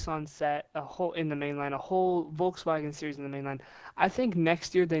Nissan set, a whole in the mainline, a whole Volkswagen series in the mainline. I think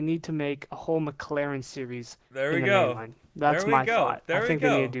next year they need to make a whole McLaren series There in we the go. mainline. That's There we my go. thought. There I we think they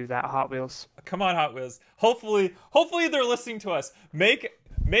go. need to do that, Hot Wheels. Come on, Hot Wheels. Hopefully they're listening to us. Make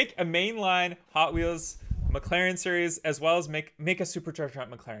a mainline Hot Wheels McLaren series, as well as make a supercharged hunt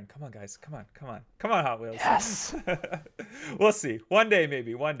McLaren. Come on, guys. Come on, Hot Wheels. Yes. We'll see. One day,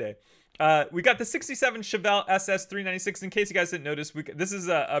 maybe. One day. We got the 67 Chevelle SS 396. In case you guys didn't notice, this is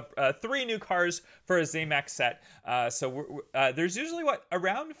three new cars for a Zamac set. So there's usually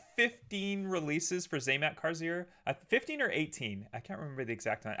around 15 releases for Zamac cars a year. 15 or 18. I can't remember the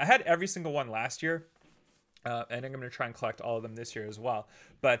exact time. I had every single one last year. And I'm going to try and collect all of them this year as well.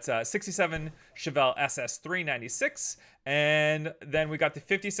 But 67 Chevelle SS 396, and then we got the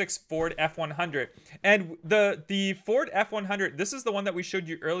 56 Ford F100. And the Ford F100, this is the one that we showed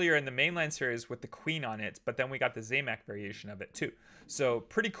you earlier in the mainline series with the Queen on it, but then we got the Zamac variation of it too. So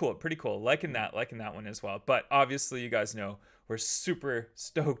pretty cool. Liking that one as well. But obviously, you guys know we're super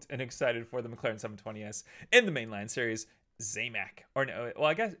stoked and excited for the McLaren 720S in the mainline series. Zamac, or no?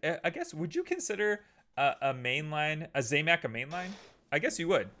 Well, I guess would you consider a mainline, a Zamac a mainline? I guess you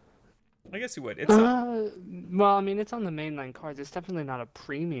would. It's Well, I mean, it's on the mainline cars. It's definitely not a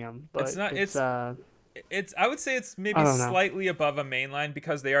premium, but it's not. It's I would say it's maybe I don't know. slightly above a mainline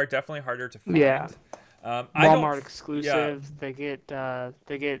because they are definitely harder to find. Yeah. I don't. Walmart exclusive. Yeah.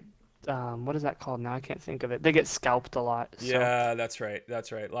 They get what is that called now? I can't think of it. They get scalped a lot. So. Yeah, that's right.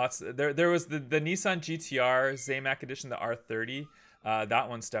 Lots. There was the Nissan GTR Zamac edition, the R30. That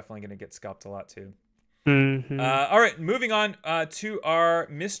one's definitely gonna get scalped a lot too. Mm-hmm. All right, moving on to our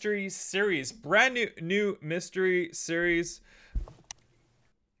mystery series, brand new mystery series.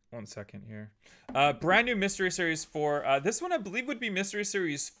 One second here. Brand new mystery series for this one. I believe would be mystery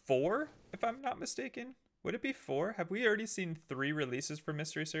series 4, if I'm not mistaken. Would it be 4? Have we already seen 3 releases for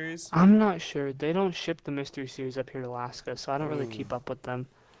mystery series? I'm not sure. They don't ship the mystery series up here to Alaska, so I don't really keep up with them.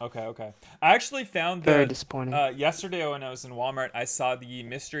 Okay. I actually found Very that disappointing. yesterday when I was in Walmart, I saw the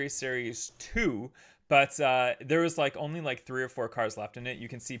mystery series 2. But there was like only like 3 or 4 cars left in it. You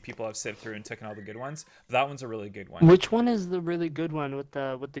can see people have sieved through and taken all the good ones. But that one's a really good one. Which one is the really good one with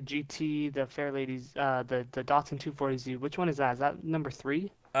the GT, the Fairladies, the Datsun 240Z? Which one is that? Is that number 3?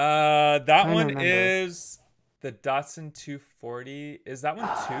 That one is the Datsun 240. Is that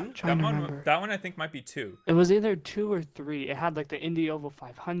one 2? That one I think might be 2. It was either 2 or 3. It had like the Indy Oval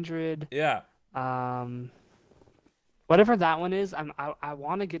 500. Yeah. Whatever that one is, I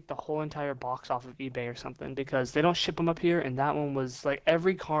want to get the whole entire box off of eBay or something because they don't ship them up here, and that one was like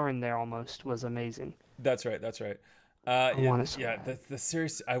every car in there almost was amazing. That's right. That's right. Yeah. The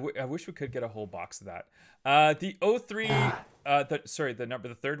series. I wish we could get a whole box of that. The 03.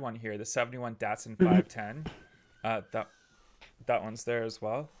 The third one here, the 71 Datsun 510. That one's there as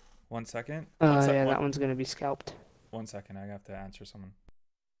well. 1 second. That one's gonna be scalped. 1 second. I have to answer someone.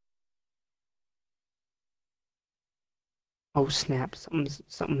 Oh snap!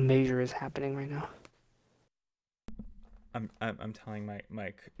 Something major is happening right now. I'm telling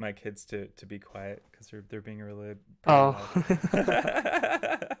my kids to be quiet because they're being really. Oh.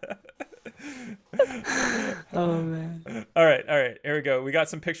 Oh man. All right. Here we go. We got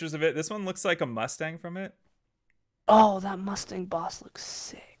some pictures of it. This one looks like a Mustang from it. Oh, that Mustang boss looks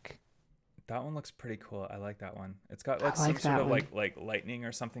sick. That one looks pretty cool. I like that one. It's got like some sort of like lightning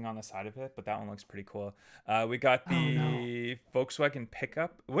or something on the side of it, but that one looks pretty cool. We got the Volkswagen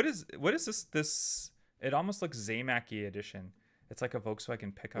pickup. What is this? It almost looks Zamacs-y edition. It's like a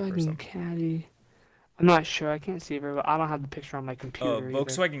Volkswagen pickup or something. Caddy. I'm not sure. I can't see it very well. I don't have the picture on my computer. Oh,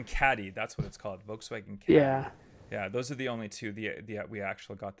 Volkswagen Caddy. That's what it's called. Volkswagen Caddy. Yeah. Yeah, those are the only two we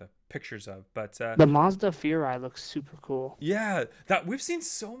actually got the pictures of. But the Mazda Furai looks super cool. Yeah, that we've seen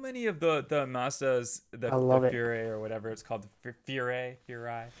so many of the Mazdas, the Furai or whatever it's called, the Furai.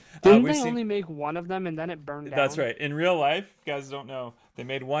 Didn't they only make one of them and then it burned down? That's right. In real life, you guys don't know, they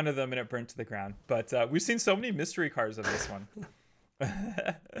made one of them and it burnt to the ground. But we've seen so many mystery cars of this one.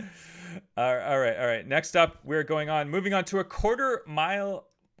 All right. Next up, moving on to a quarter mile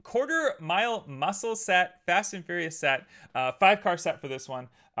muscle set, Fast and Furious set, 5-car set for this one.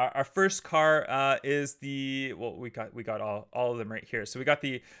 Our first car is we got all of them right here. So we got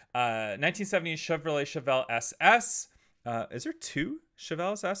the 1970 Chevrolet Chevelle SS. Is there 2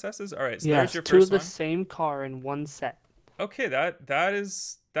 Chevelle SSs? All right, so there's your first one. 2 of the same car in one set. Okay,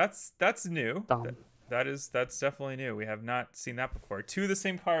 that's new. That's definitely new. We have not seen that before. 2 of the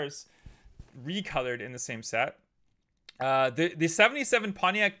same cars recolored in the same set. The 77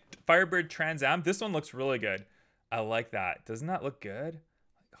 Pontiac Firebird Trans Am, this one looks really good. I like that. Doesn't that look good?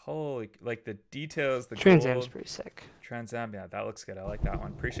 Holy, like the details, the Trans Am's pretty sick. Trans Am, yeah, that looks good. I like that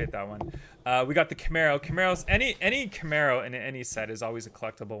one. Appreciate that one. We got the Camaro. Camaros, any Camaro in any set is always a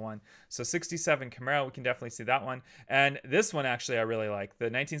collectible one. So 67 Camaro, we can definitely see that one. And this one actually I really like. The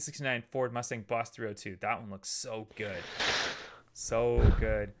 1969 Ford Mustang Boss 302. That one looks so good. So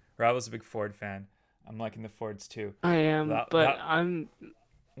good. Ravel's a big Ford fan. I'm liking the Fords too. I am, I'm.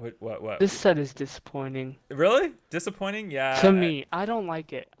 What? This set is disappointing. Really? Disappointing? Yeah. To me, I don't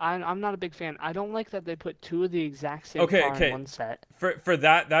like it. I'm not a big fan. I don't like that they put 2 of the exact same car in one set. For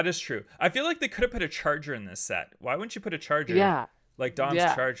that is true. I feel like they could have put a Charger in this set. Why wouldn't you put a Charger? Yeah. Like Dom's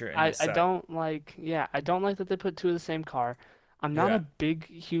Charger in this set. I don't like that they put 2 of the same car. I'm not a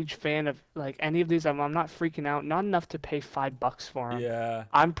huge fan of like any of these. I'm not freaking out. Not enough to pay $5 for them. Yeah.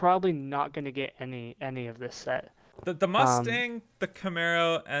 I'm probably not gonna get any of this set. The Mustang, the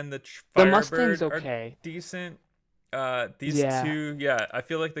Camaro, and the Mustang's Firebird okay. are decent. These 2, I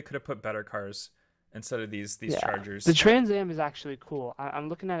feel like they could have put better cars instead of these Chargers. The Trans Am is actually cool. I'm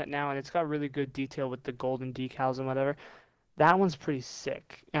looking at it now, and it's got really good detail with the golden decals and whatever. That one's pretty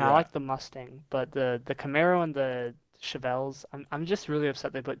sick, and I like the Mustang. But the Camaro and the Chevelles, I'm just really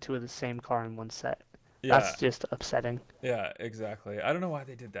upset they put 2 of the same car in one set. Yeah. That's just upsetting. Yeah, exactly. I don't know why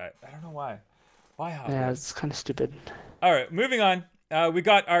they did that. I don't know why. Yeah, it's kind of stupid. All right, moving on. We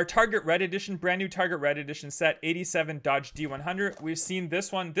got our Target Red Edition, brand new Target Red Edition set, 87 Dodge D100. We've seen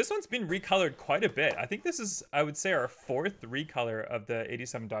this one. This one's been recolored quite a bit. I think this is, I would say, our 4th recolor of the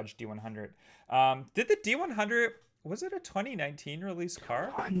 87 Dodge D100. Did the D100, was it a 2019 release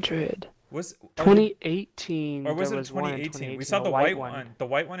car? 100. Was 2018 or was it 2018? We saw the white one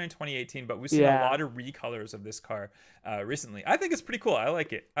in 2018, but we've seen a lot of recolors of this car recently. I think it's pretty cool. I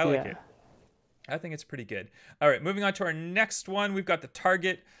like it. I think it's pretty good. All right, moving on to our next one. We've got the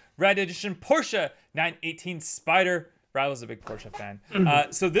Target Red Edition Porsche 918 Spyder. Ravel's a big Porsche fan.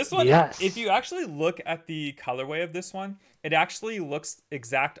 So this one, if you actually look at the colorway of this one, it actually looks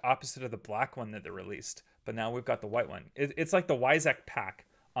exact opposite of the black one that they released. But now we've got the white one. It's like the Weissach pack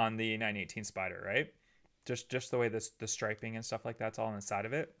on the 918 Spyder, right? Just the way the striping and stuff like that's all on the side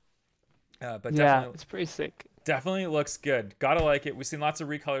of it. But Yeah, definitely, it's pretty sick. definitely looks good. Gotta like it. We've seen lots of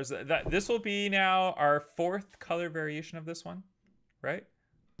recolors. This will be now our 4th color variation of this one, right?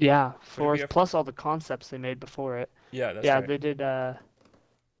 Yeah, Would it be fourth a? plus all the concepts they made before it. Yeah, that's Yeah, right. they did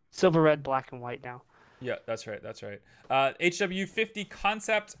silver, red, black, and white now. Yeah, that's right. That's right. HW50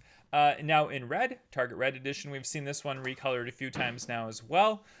 concept now in red, Target Red edition. We've seen this one recolored a few times now as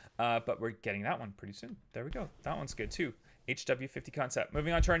well, but we're getting that one pretty soon. There we go. That one's good too. HW50 concept.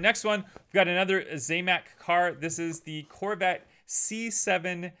 Moving on to our next one, we've got another Zamac car. This is the Corvette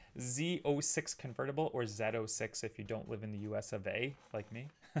C7Z06 convertible, or Z06 if you don't live in the US of A like me.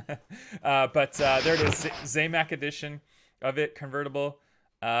 But there it is, Zamac edition of it, convertible.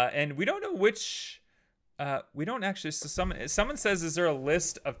 And we don't know which. We don't actually. So someone says, is there a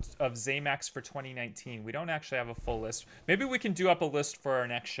list of Zamacs for 2019? We don't actually have a full list. Maybe we can do up a list for our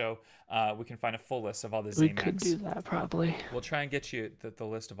next show. We can find a full list of all the Zamacs. We could do that probably. We'll try and get you the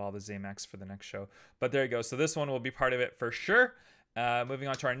list of all the Zamacs for the next show. But there you go. So this one will be part of it for sure. Moving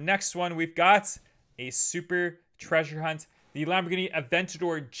on to our next one, we've got a super treasure hunt. The Lamborghini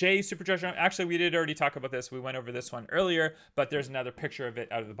Aventador J Super Treasure Hunt. Actually, we did already talk about this. We went over this one earlier, but there's another picture of it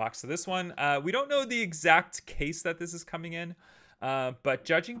out of the box. So this one, we don't know the exact case that this is coming in, but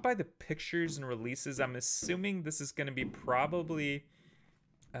judging by the pictures and releases, I'm assuming this is going to be probably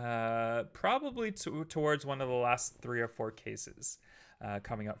towards one of the last 3 or 4 cases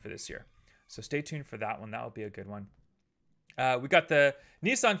coming out for this year. So stay tuned for that one. That will be a good one. We got the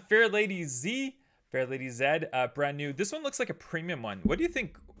Nissan Fairlady Z. Fairlady Z, brand new. This one looks like a premium one. What do you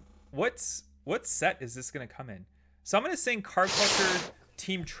think? What set is this going to come in? Someone is saying Car Culture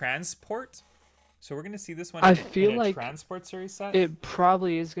Team Transport. So we're going to see this one in a Transport Series set? It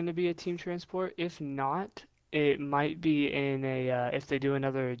probably is going to be a Team Transport. If not, it might be in a, if they do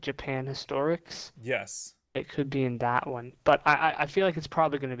another Japan Historics. Yes. It could be in that one. But I feel like it's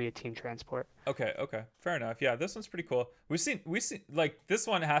probably going to be a Team Transport. Okay, fair enough. Yeah, this one's pretty cool. We've seen like this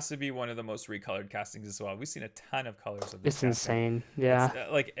one has to be one of the most recolored castings as well. We've seen a ton of colors of this. It's insane. Yeah.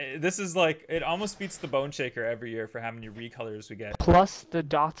 It's, this is like, it almost beats the Bone Shaker every year for how many recolors we get. Plus the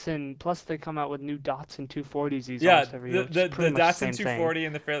Datsun. Plus they come out with new Datsun 240s. These almost every year. The Datsun 240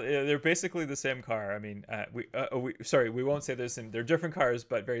 and the they're basically the same car. I mean, we won't say they're different cars,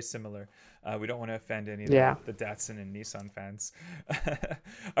 but very similar. We don't want to offend any of the Datsun and Nissan fans.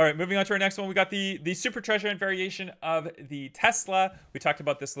 All right, moving on to our next one. We got the Super Treasure Hunt variation of the Tesla. We talked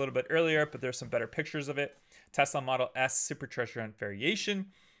about this a little bit earlier, but there's some better pictures of it. Tesla Model S Super Treasure Hunt variation.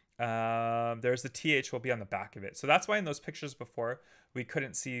 There's the TH will be on the back of it. So that's why in those pictures before, we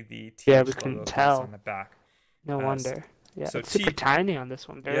couldn't see the TH we couldn't tell on the back. No wonder. Yeah, so it's super tiny on this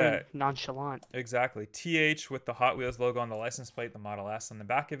one. Very nonchalant. Exactly. TH with the Hot Wheels logo on the license plate, the Model S on the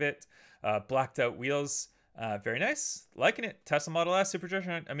back of it. Blacked out wheels. Very nice. Liking it. Tesla Model S Super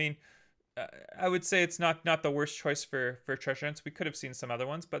Treasure Hunt. I mean, I would say it's not the worst choice for treasure hunts. We could have seen some other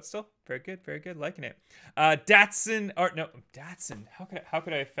ones, but still very good, very good. Liking it. Datsun. How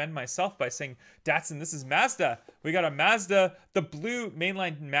could I offend myself by saying Datsun? This is Mazda. We got a Mazda, the blue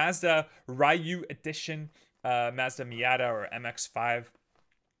mainline Mazda Ryu edition. Mazda Miata or MX-5.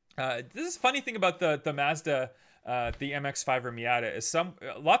 This is a funny thing about the Mazda, the MX-5 or Miata is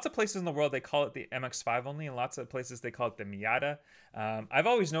lots of places in the world they call it the MX-5 only, and lots of places they call it the Miata. I've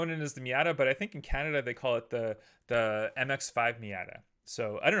always known it as the Miata, but I think in Canada they call it the MX-5 Miata.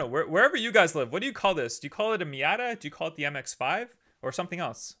 So I don't know, wherever you guys live, what do you call this? Do you call it a Miata? Do you call it the MX-5 or something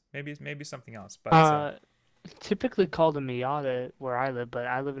else? Maybe something else. But typically called a Miata where I live, but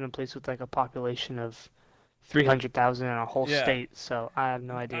I live in a place with like a population of 300,000 in a whole state, so I have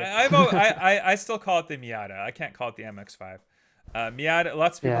no idea. I still call it the Miata. I can't call it the MX-5. Miata.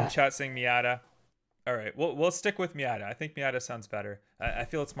 Lots of people in chat saying Miata. All right, we'll stick with Miata. I think Miata sounds better. I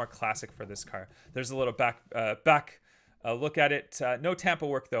feel it's more classic for this car. There's a little back look at it. No Tampa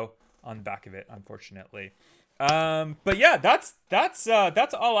work though on the back of it, unfortunately. But yeah, that's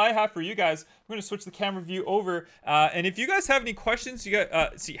all I have for you guys. I'm gonna switch the camera view over, and if you guys have any questions, you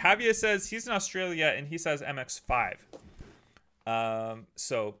got see Javier says he's in Australia and he says MX-5.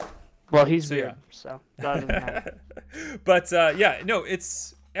 Well, he's weird, so that doesn't matter. But yeah, no,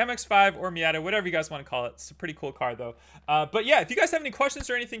 it's MX-5 or Miata, whatever you guys want to call it. It's a pretty cool car though. But yeah, if you guys have any questions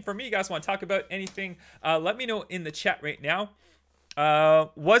or anything for me, you guys want to talk about anything, let me know in the chat right now.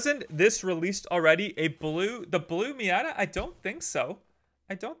 Wasn't this released already? The blue Miata? I don't think so.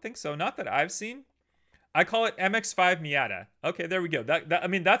 Not that I've seen. I call it MX-5 Miata. Okay, there we go. I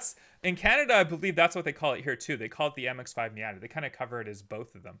mean, that's in Canada. I believe that's what they call it here too. They call it the MX-5 Miata. They kind of cover it as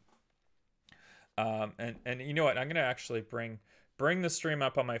both of them. And you know what? I'm gonna actually bring the stream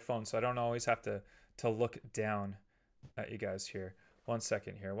up on my phone, so I don't always have to look down at you guys here. 1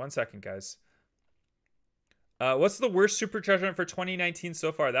 second here. 1 second, guys. What's the worst supercharger hunt for 2019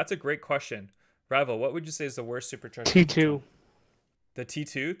 so far? That's a great question. Rival, what would you say is the worst supercharger? T2. The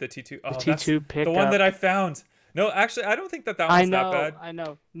T2? The T2? Oh, The that's T2 pickup. the one that I found. No, actually, I don't think that one's that bad. I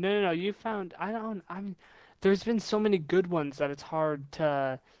know. No. You found. There's been so many good ones that it's hard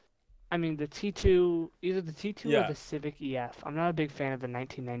to. I mean, the T2, either the T2 or the Civic EF. I'm not a big fan of the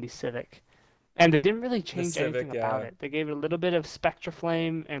 1990 Civic. And they didn't really change anything about it. They gave it a little bit of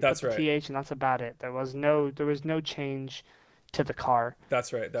Spectraflame and put the TH, and that's about it. There was no change to the car.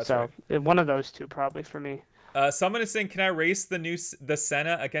 That's right. So one of those two probably for me. Someone is saying, can I race the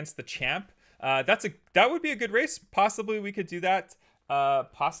Senna against the Champ? That would be a good race. Possibly we could do that.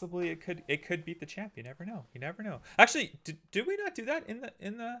 Possibly it could beat the Champ. You never know. Actually, did we not do that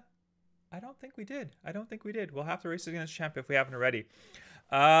in the? I don't think we did. We'll have to race against Champ if we haven't already.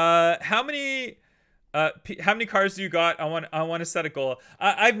 How many cars do you got? I want to set a goal.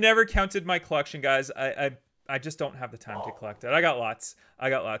 I've never counted my collection, guys. I just don't have the time to collect it. I got lots.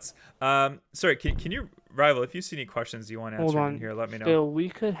 Sorry, can you, Rival, if you see any questions you want to answer in here, let me know. Phil, we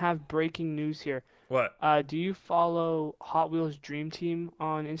could have breaking news here. What? Do you follow Hot Wheels Dream Team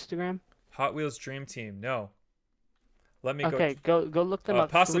on Instagram? Hot Wheels Dream Team, no. Let me go look them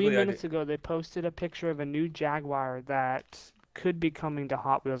up. Possibly 3 minutes ago, they posted a picture of a new Jaguar that could be coming to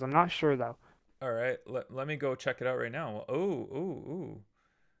Hot Wheels. I'm not sure though. All right, let me go check it out right now. Ooh.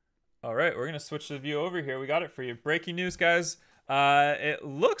 All right, we're gonna switch the view over here. We got it for you. Breaking news, guys. It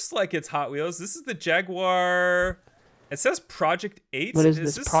looks like it's Hot Wheels. This is the Jaguar. It says Project 8. What is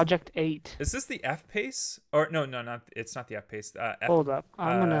this? Project 8. Is this the F-Pace? Or no, it's not the F-Pace. Hold up.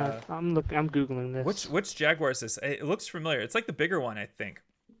 I'm Googling this. Which Jaguar is this? It looks familiar. It's like the bigger one, I think.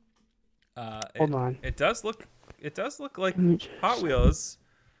 Hold on. It does look like Hot Wheels.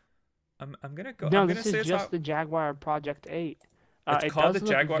 I'm gonna go. No, I'm gonna this is just the Jaguar Project 8. It called the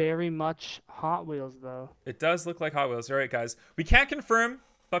Jaguar. Very much Hot Wheels, though. It does look like Hot Wheels. All right, guys. We can't confirm,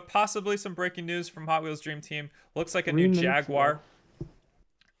 but possibly some breaking news from Hot Wheels Dream Team. Looks like a new Jaguar.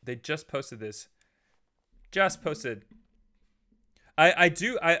 They just posted this. I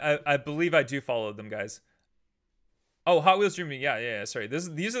believe I do follow them, guys. Oh, Hot Wheels Dream Team. Yeah. Sorry.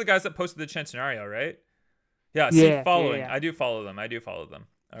 These are the guys that posted the Centenario, right? Yeah. Following. Yeah. I do follow them.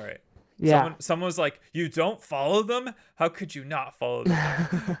 All right. Yeah. Someone was like, "You don't follow them? How could you not follow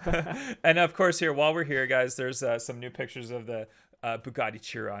them?" And of course, while we're here, guys, there's some new pictures of the Bugatti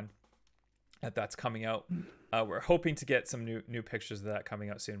Chiron that's coming out. We're hoping to get some new pictures of that coming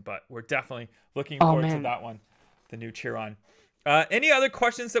out soon, but we're definitely looking forward to that one, the new Chiron. Any other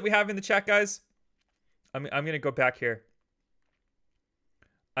questions that we have in the chat, guys? I'm gonna go back here.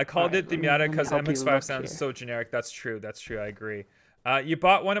 I called it the Miata because MX-5 sounds so generic. That's true. I agree. You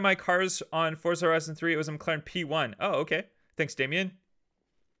bought one of my cars on Forza Horizon 3. It was a McLaren P1. Oh, okay. Thanks, Damien.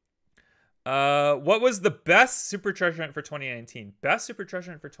 What was the best supercharger hunt for 2019? Best supercharger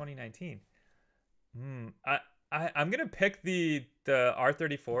hunt for 2019. I'm gonna pick the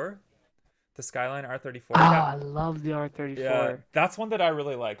R34, the Skyline R34. Oh, I love the R34. Yeah, that's one that I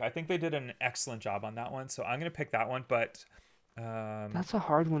really like. I think they did an excellent job on that one, so I'm gonna pick that one. But that's a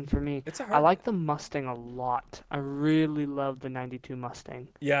hard one for me. I like the Mustang a lot. I really love the 92 Mustang.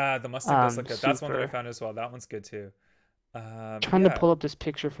 Yeah, the Mustang does look good. That's one that I found as well. That one's good too. Trying to pull up this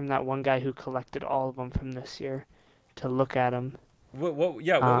picture from that one guy who collected all of them from this year to look at them. What was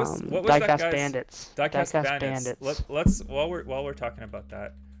that guy's? Diecast Bandits. Let's while we're talking about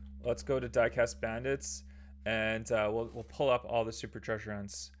that, let's go to Diecast Bandits, and we'll pull up all the supercharger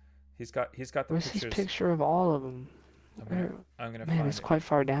hunts. He's got the Where's pictures. His picture of all of them? I'm gonna Man, find it's it. quite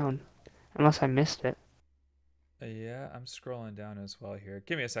far down, unless I missed it. Yeah, I'm scrolling down as well here.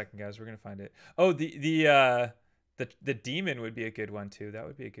 Give me a second, guys. We're gonna find it. Oh, the Demon would be a good one too. That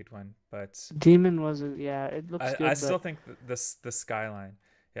would be a good one. But Demon wasn't. Yeah, it looks good. I still think the Skyline.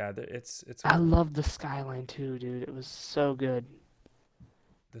 Yeah, it's. I love the Skyline too, dude. It was so good.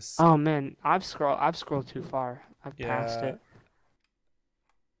 Oh man, I've scrolled too far. I've passed it.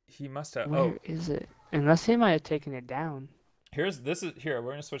 He must have. Where is it? Unless he might have taken it down. Here. We're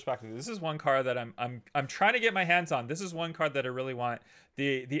gonna switch back to this. This is one car that I'm trying to get my hands on. This is one car that I really want.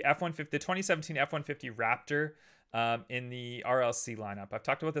 The F-150, the 2017 F-150 Raptor, in the RLC lineup. I've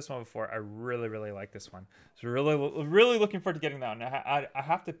talked about this one before. I really like this one. So really looking forward to getting that one.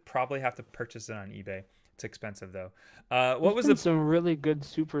 I probably have to purchase it on eBay. It's expensive though. What was some really good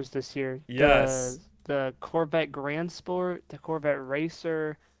supers this year? Yes. The Corvette Grand Sport, the Corvette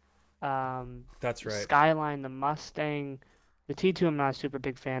Racer. That's right. Skyline, the Mustang. The T2 I'm not a super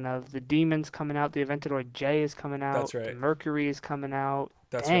big fan of. The Demon's coming out. The Aventador J is coming out. That's right. The Mercury is coming out.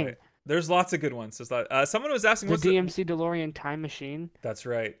 That's Dang. right. There's lots of good ones. Someone was asking The what's DMC DeLorean Time Machine. That's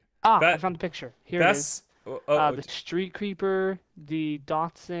right. I found the picture. Here it is. Oh, The Street Creeper, the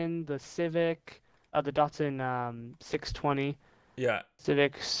Datsun, the Civic, the Datsun 620. Yeah.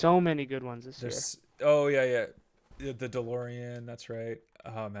 Civic. So many good ones this year. Oh yeah. The DeLorean. That's right.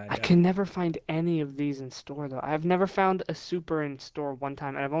 Oh man. I can never find any of these in store though. I've never found a super in store one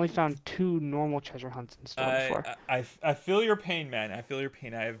time, and I've only found 2 normal treasure hunts in store before. I feel your pain, man. I feel your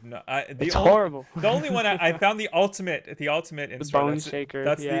pain. I have no. It's horrible. The only one I found the ultimate in the store. Bone Shaker.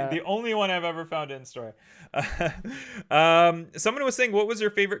 That's the only one I've ever found in store. Someone was saying, what was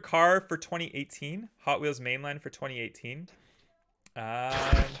your favorite car for 2018? Hot Wheels Mainline for 2018.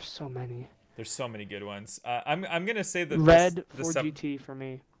 There's so many. There's so many good ones. I'm gonna say the red for GT for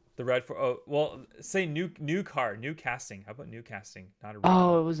me. The red for say new casting. How about new casting? Not a real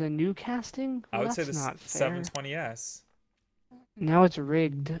one. It was a new casting. Well, I would say the not 720S. Now it's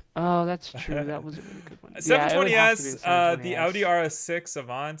rigged. Oh, that's true. That was a really good one. 720S, the Audi RS6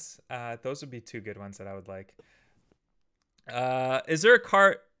 Avant. Those would be 2 good ones that I would like. Is there a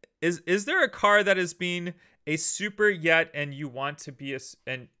car? Is there a car that has been a super yet and you want to be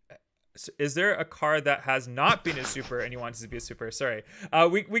is there a car that has not been a super and you want it to be a super? Sorry.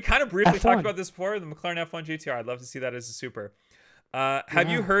 We kind of briefly talked about this before. The McLaren F1 GTR. I'd love to see that as a super. Have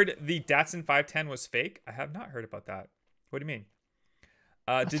you heard the Datsun 510 was fake? I have not heard about that. What do you mean?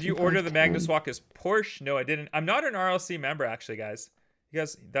 Did you order the Magnus Walk as Porsche? No, I didn't. I'm not an RLC member, actually, guys. You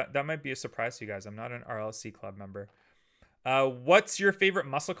guys, that might be a surprise to you guys. I'm not an RLC club member. What's your favorite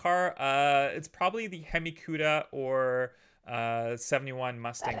muscle car? It's probably the Hemi Cuda or 71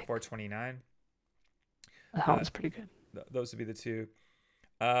 Mustang 429. That one's pretty good. Those would be the 2.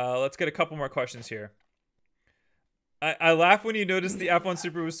 Let's get a couple more questions here. I laugh when you notice the F1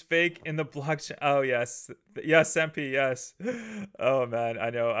 Super was fake in the blockchain. Oh yes, MP, yes. Oh man,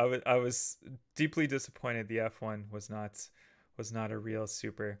 I know. I was deeply disappointed. The F1 was not a real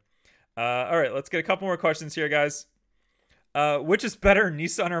Super. All right, let's get a couple more questions here, guys. Which is better,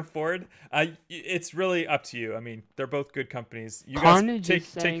 Nissan or Ford? It's really up to you. I mean, they're both good companies. You Carnage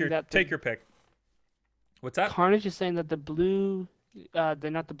guys take your pick. What's that? Carnage is saying that the blue,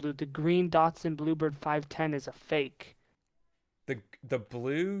 the green Datsun Bluebird 510 is a fake. The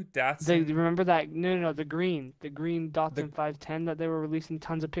blue Datsun. Remember that? No, the green Datsun 510 that they were releasing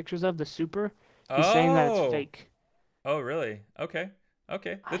tons of pictures of, the Super. He's saying that it's fake. Oh really? Okay. I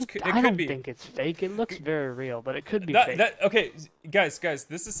don't think it's fake. It looks very real, but it could be fake. Okay, guys,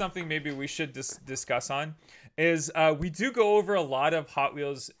 this is something maybe we should discuss on. We do go over a lot of Hot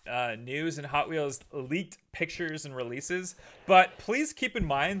Wheels news and Hot Wheels leaked pictures and releases, but please keep in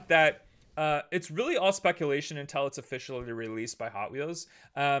mind that it's really all speculation until it's officially released by Hot Wheels.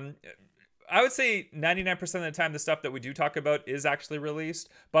 I would say 99% of the time the stuff that we do talk about is actually released,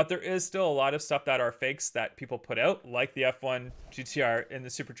 but there is still a lot of stuff that are fakes that people put out, like the F1 GTR in the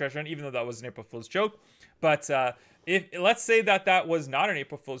Super Treasure Hunt, even though that was an April Fool's joke. But if let's say that was not an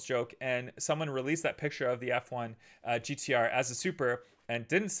April Fool's joke and someone released that picture of the F1 GTR as a Super and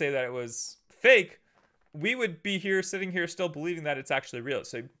didn't say that it was fake, we would be sitting here still believing that it's actually real.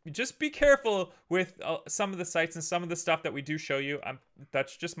 So just be careful with some of the sites and some of the stuff that we do show you.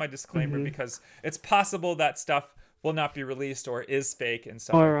 That's just my disclaimer, because it's possible that stuff will not be released or is fake and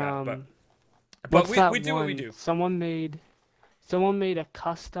stuff like that. But we do what we do. Someone made a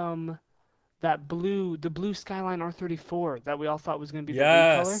custom the blue Skyline R34 that we all thought was going to be the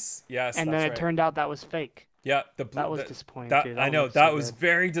blue color. Yes, and then it turned out that was fake. Yeah, that was disappointing. Dude. I know that was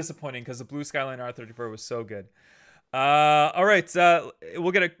very disappointing because the blue Skyline R34 was so good. All right,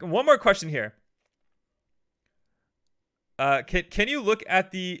 we'll get one more question here. Can you look at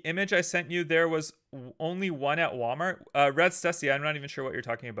the image I sent you? There was only one at Walmart. Red Stussy, I'm not even sure what you're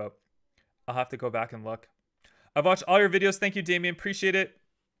talking about. I'll have to go back and look. I've watched all your videos. Thank you, Damien. Appreciate it.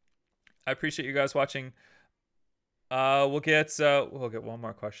 I appreciate you guys watching. We'll get one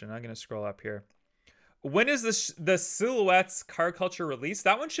more question. I'm gonna scroll up here. When is the Silhouettes car culture release?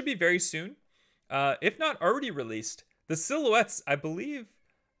 That one should be very soon, if not already released. The Silhouettes, I believe,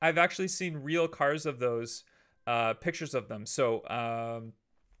 I've actually seen real cars of those, pictures of them. So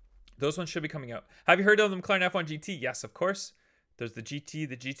those ones should be coming out. Have you heard of the McLaren F1 GT? Yes, of course. There's the GT,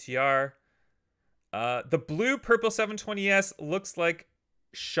 the GTR. The blue purple 720S looks like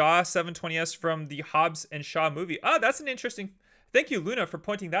Shaw 720S from the Hobbs and Shaw movie. Oh, that's an interesting. Thank you, Luna, for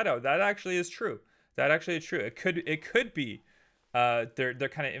pointing that out. That actually is true. It could be. They're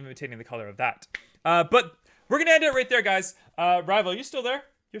kind of imitating the color of that. But we're gonna end it right there, guys. Rival, you still there?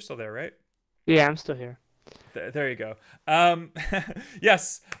 You're still there, right? Yeah, I'm still here. There you go.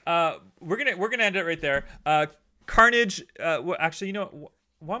 Yes. We're gonna end it right there. Carnage. Well, actually, you know,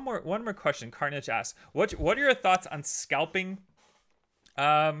 one more question. Carnage asks, what are your thoughts on scalping?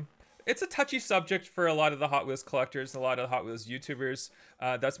 It's a touchy subject for a lot of the Hot Wheels collectors, a lot of the Hot Wheels YouTubers.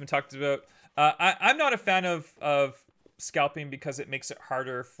 That's been talked about. I'm not a fan of scalping because it makes it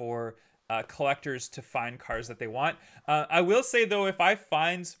harder for collectors to find cars that they want. I will say though, if I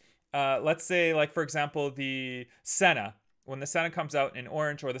find, let's say like for example, the Senna, when the Senna comes out in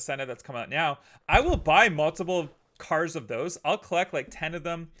orange, or the Senna that's come out now, I will buy multiple cars of those. I'll collect like 10 of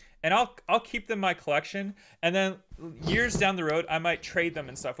them, and I'll keep them in my collection, and then years down the road I might trade them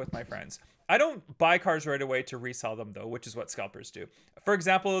and stuff with my friends. I don't buy cars right away to resell them though, which is what scalpers do. For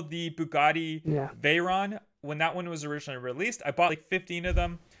example, the Bugatti Veyron, when that one was originally released, I bought like 15 of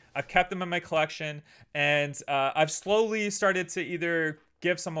them. I've kept them in my collection, and I've slowly started to either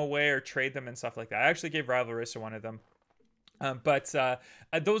give some away or trade them and stuff like that. I actually gave Rival Racer one of them. But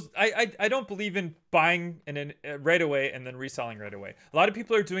those, I don't believe in buying right away and then reselling right away. A lot of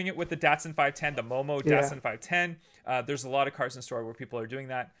people are doing it with the Datsun 510, the Momo Datsun 510. There's a lot of cars in store where people are doing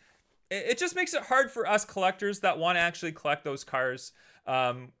that. It just makes it hard for us collectors that want to actually collect those cars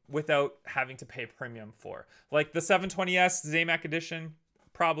without having to pay a premium for. Like the 720S Zamac edition,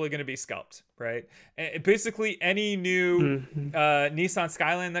 probably going to be scalped, right? Basically, any new Nissan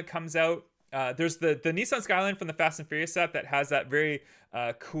Skyline that comes out, there's the Nissan Skyline from the Fast and Furious set that has that very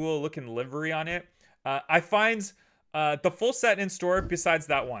cool looking livery on it. I find the full set in store besides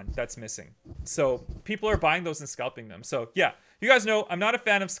that one that's missing. So people are buying those and scalping them. So yeah, you guys know I'm not a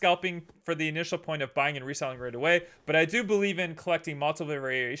fan of scalping for the initial point of buying and reselling right away, but I do believe in collecting multiple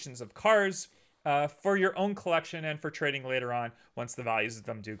variations of cars for your own collection and for trading later on once the values of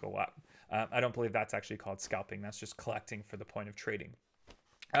them do go up. I don't believe that's actually called scalping. That's just collecting for the point of trading.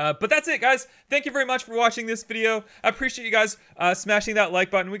 But that's it, guys. Thank you very much for watching this video. I appreciate you guys smashing that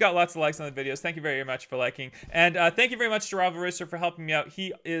like button. We got lots of likes on the videos. Thank you very much for liking. And thank you very much to Rival Racer for helping me out.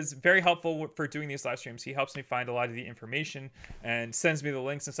 He is very helpful for doing these live streams. He helps me find a lot of the information and sends me the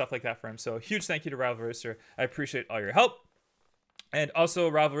links and stuff like that for him. So huge thank you to Rival Racer. I appreciate all your help. And also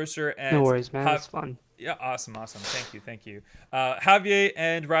Rival Racer and... No worries, man. It's fun. Yeah, awesome. Thank you. Javier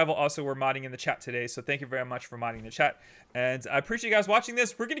and Rival also were modding in the chat today, so thank you very much for modding the chat. And I appreciate you guys watching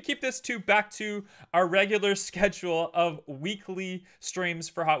this. We're going to keep this back to our regular schedule of weekly streams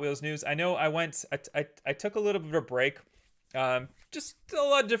for Hot Wheels news. I know I took a little bit of a break. Just a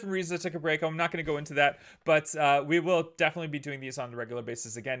lot of different reasons I took a break. I'm not going to go into that, but we will definitely be doing these on a regular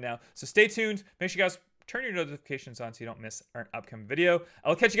basis again now. So stay tuned. Make sure you guys turn your notifications on so you don't miss our upcoming video.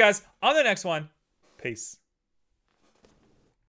 I'll catch you guys on the next one. Peace.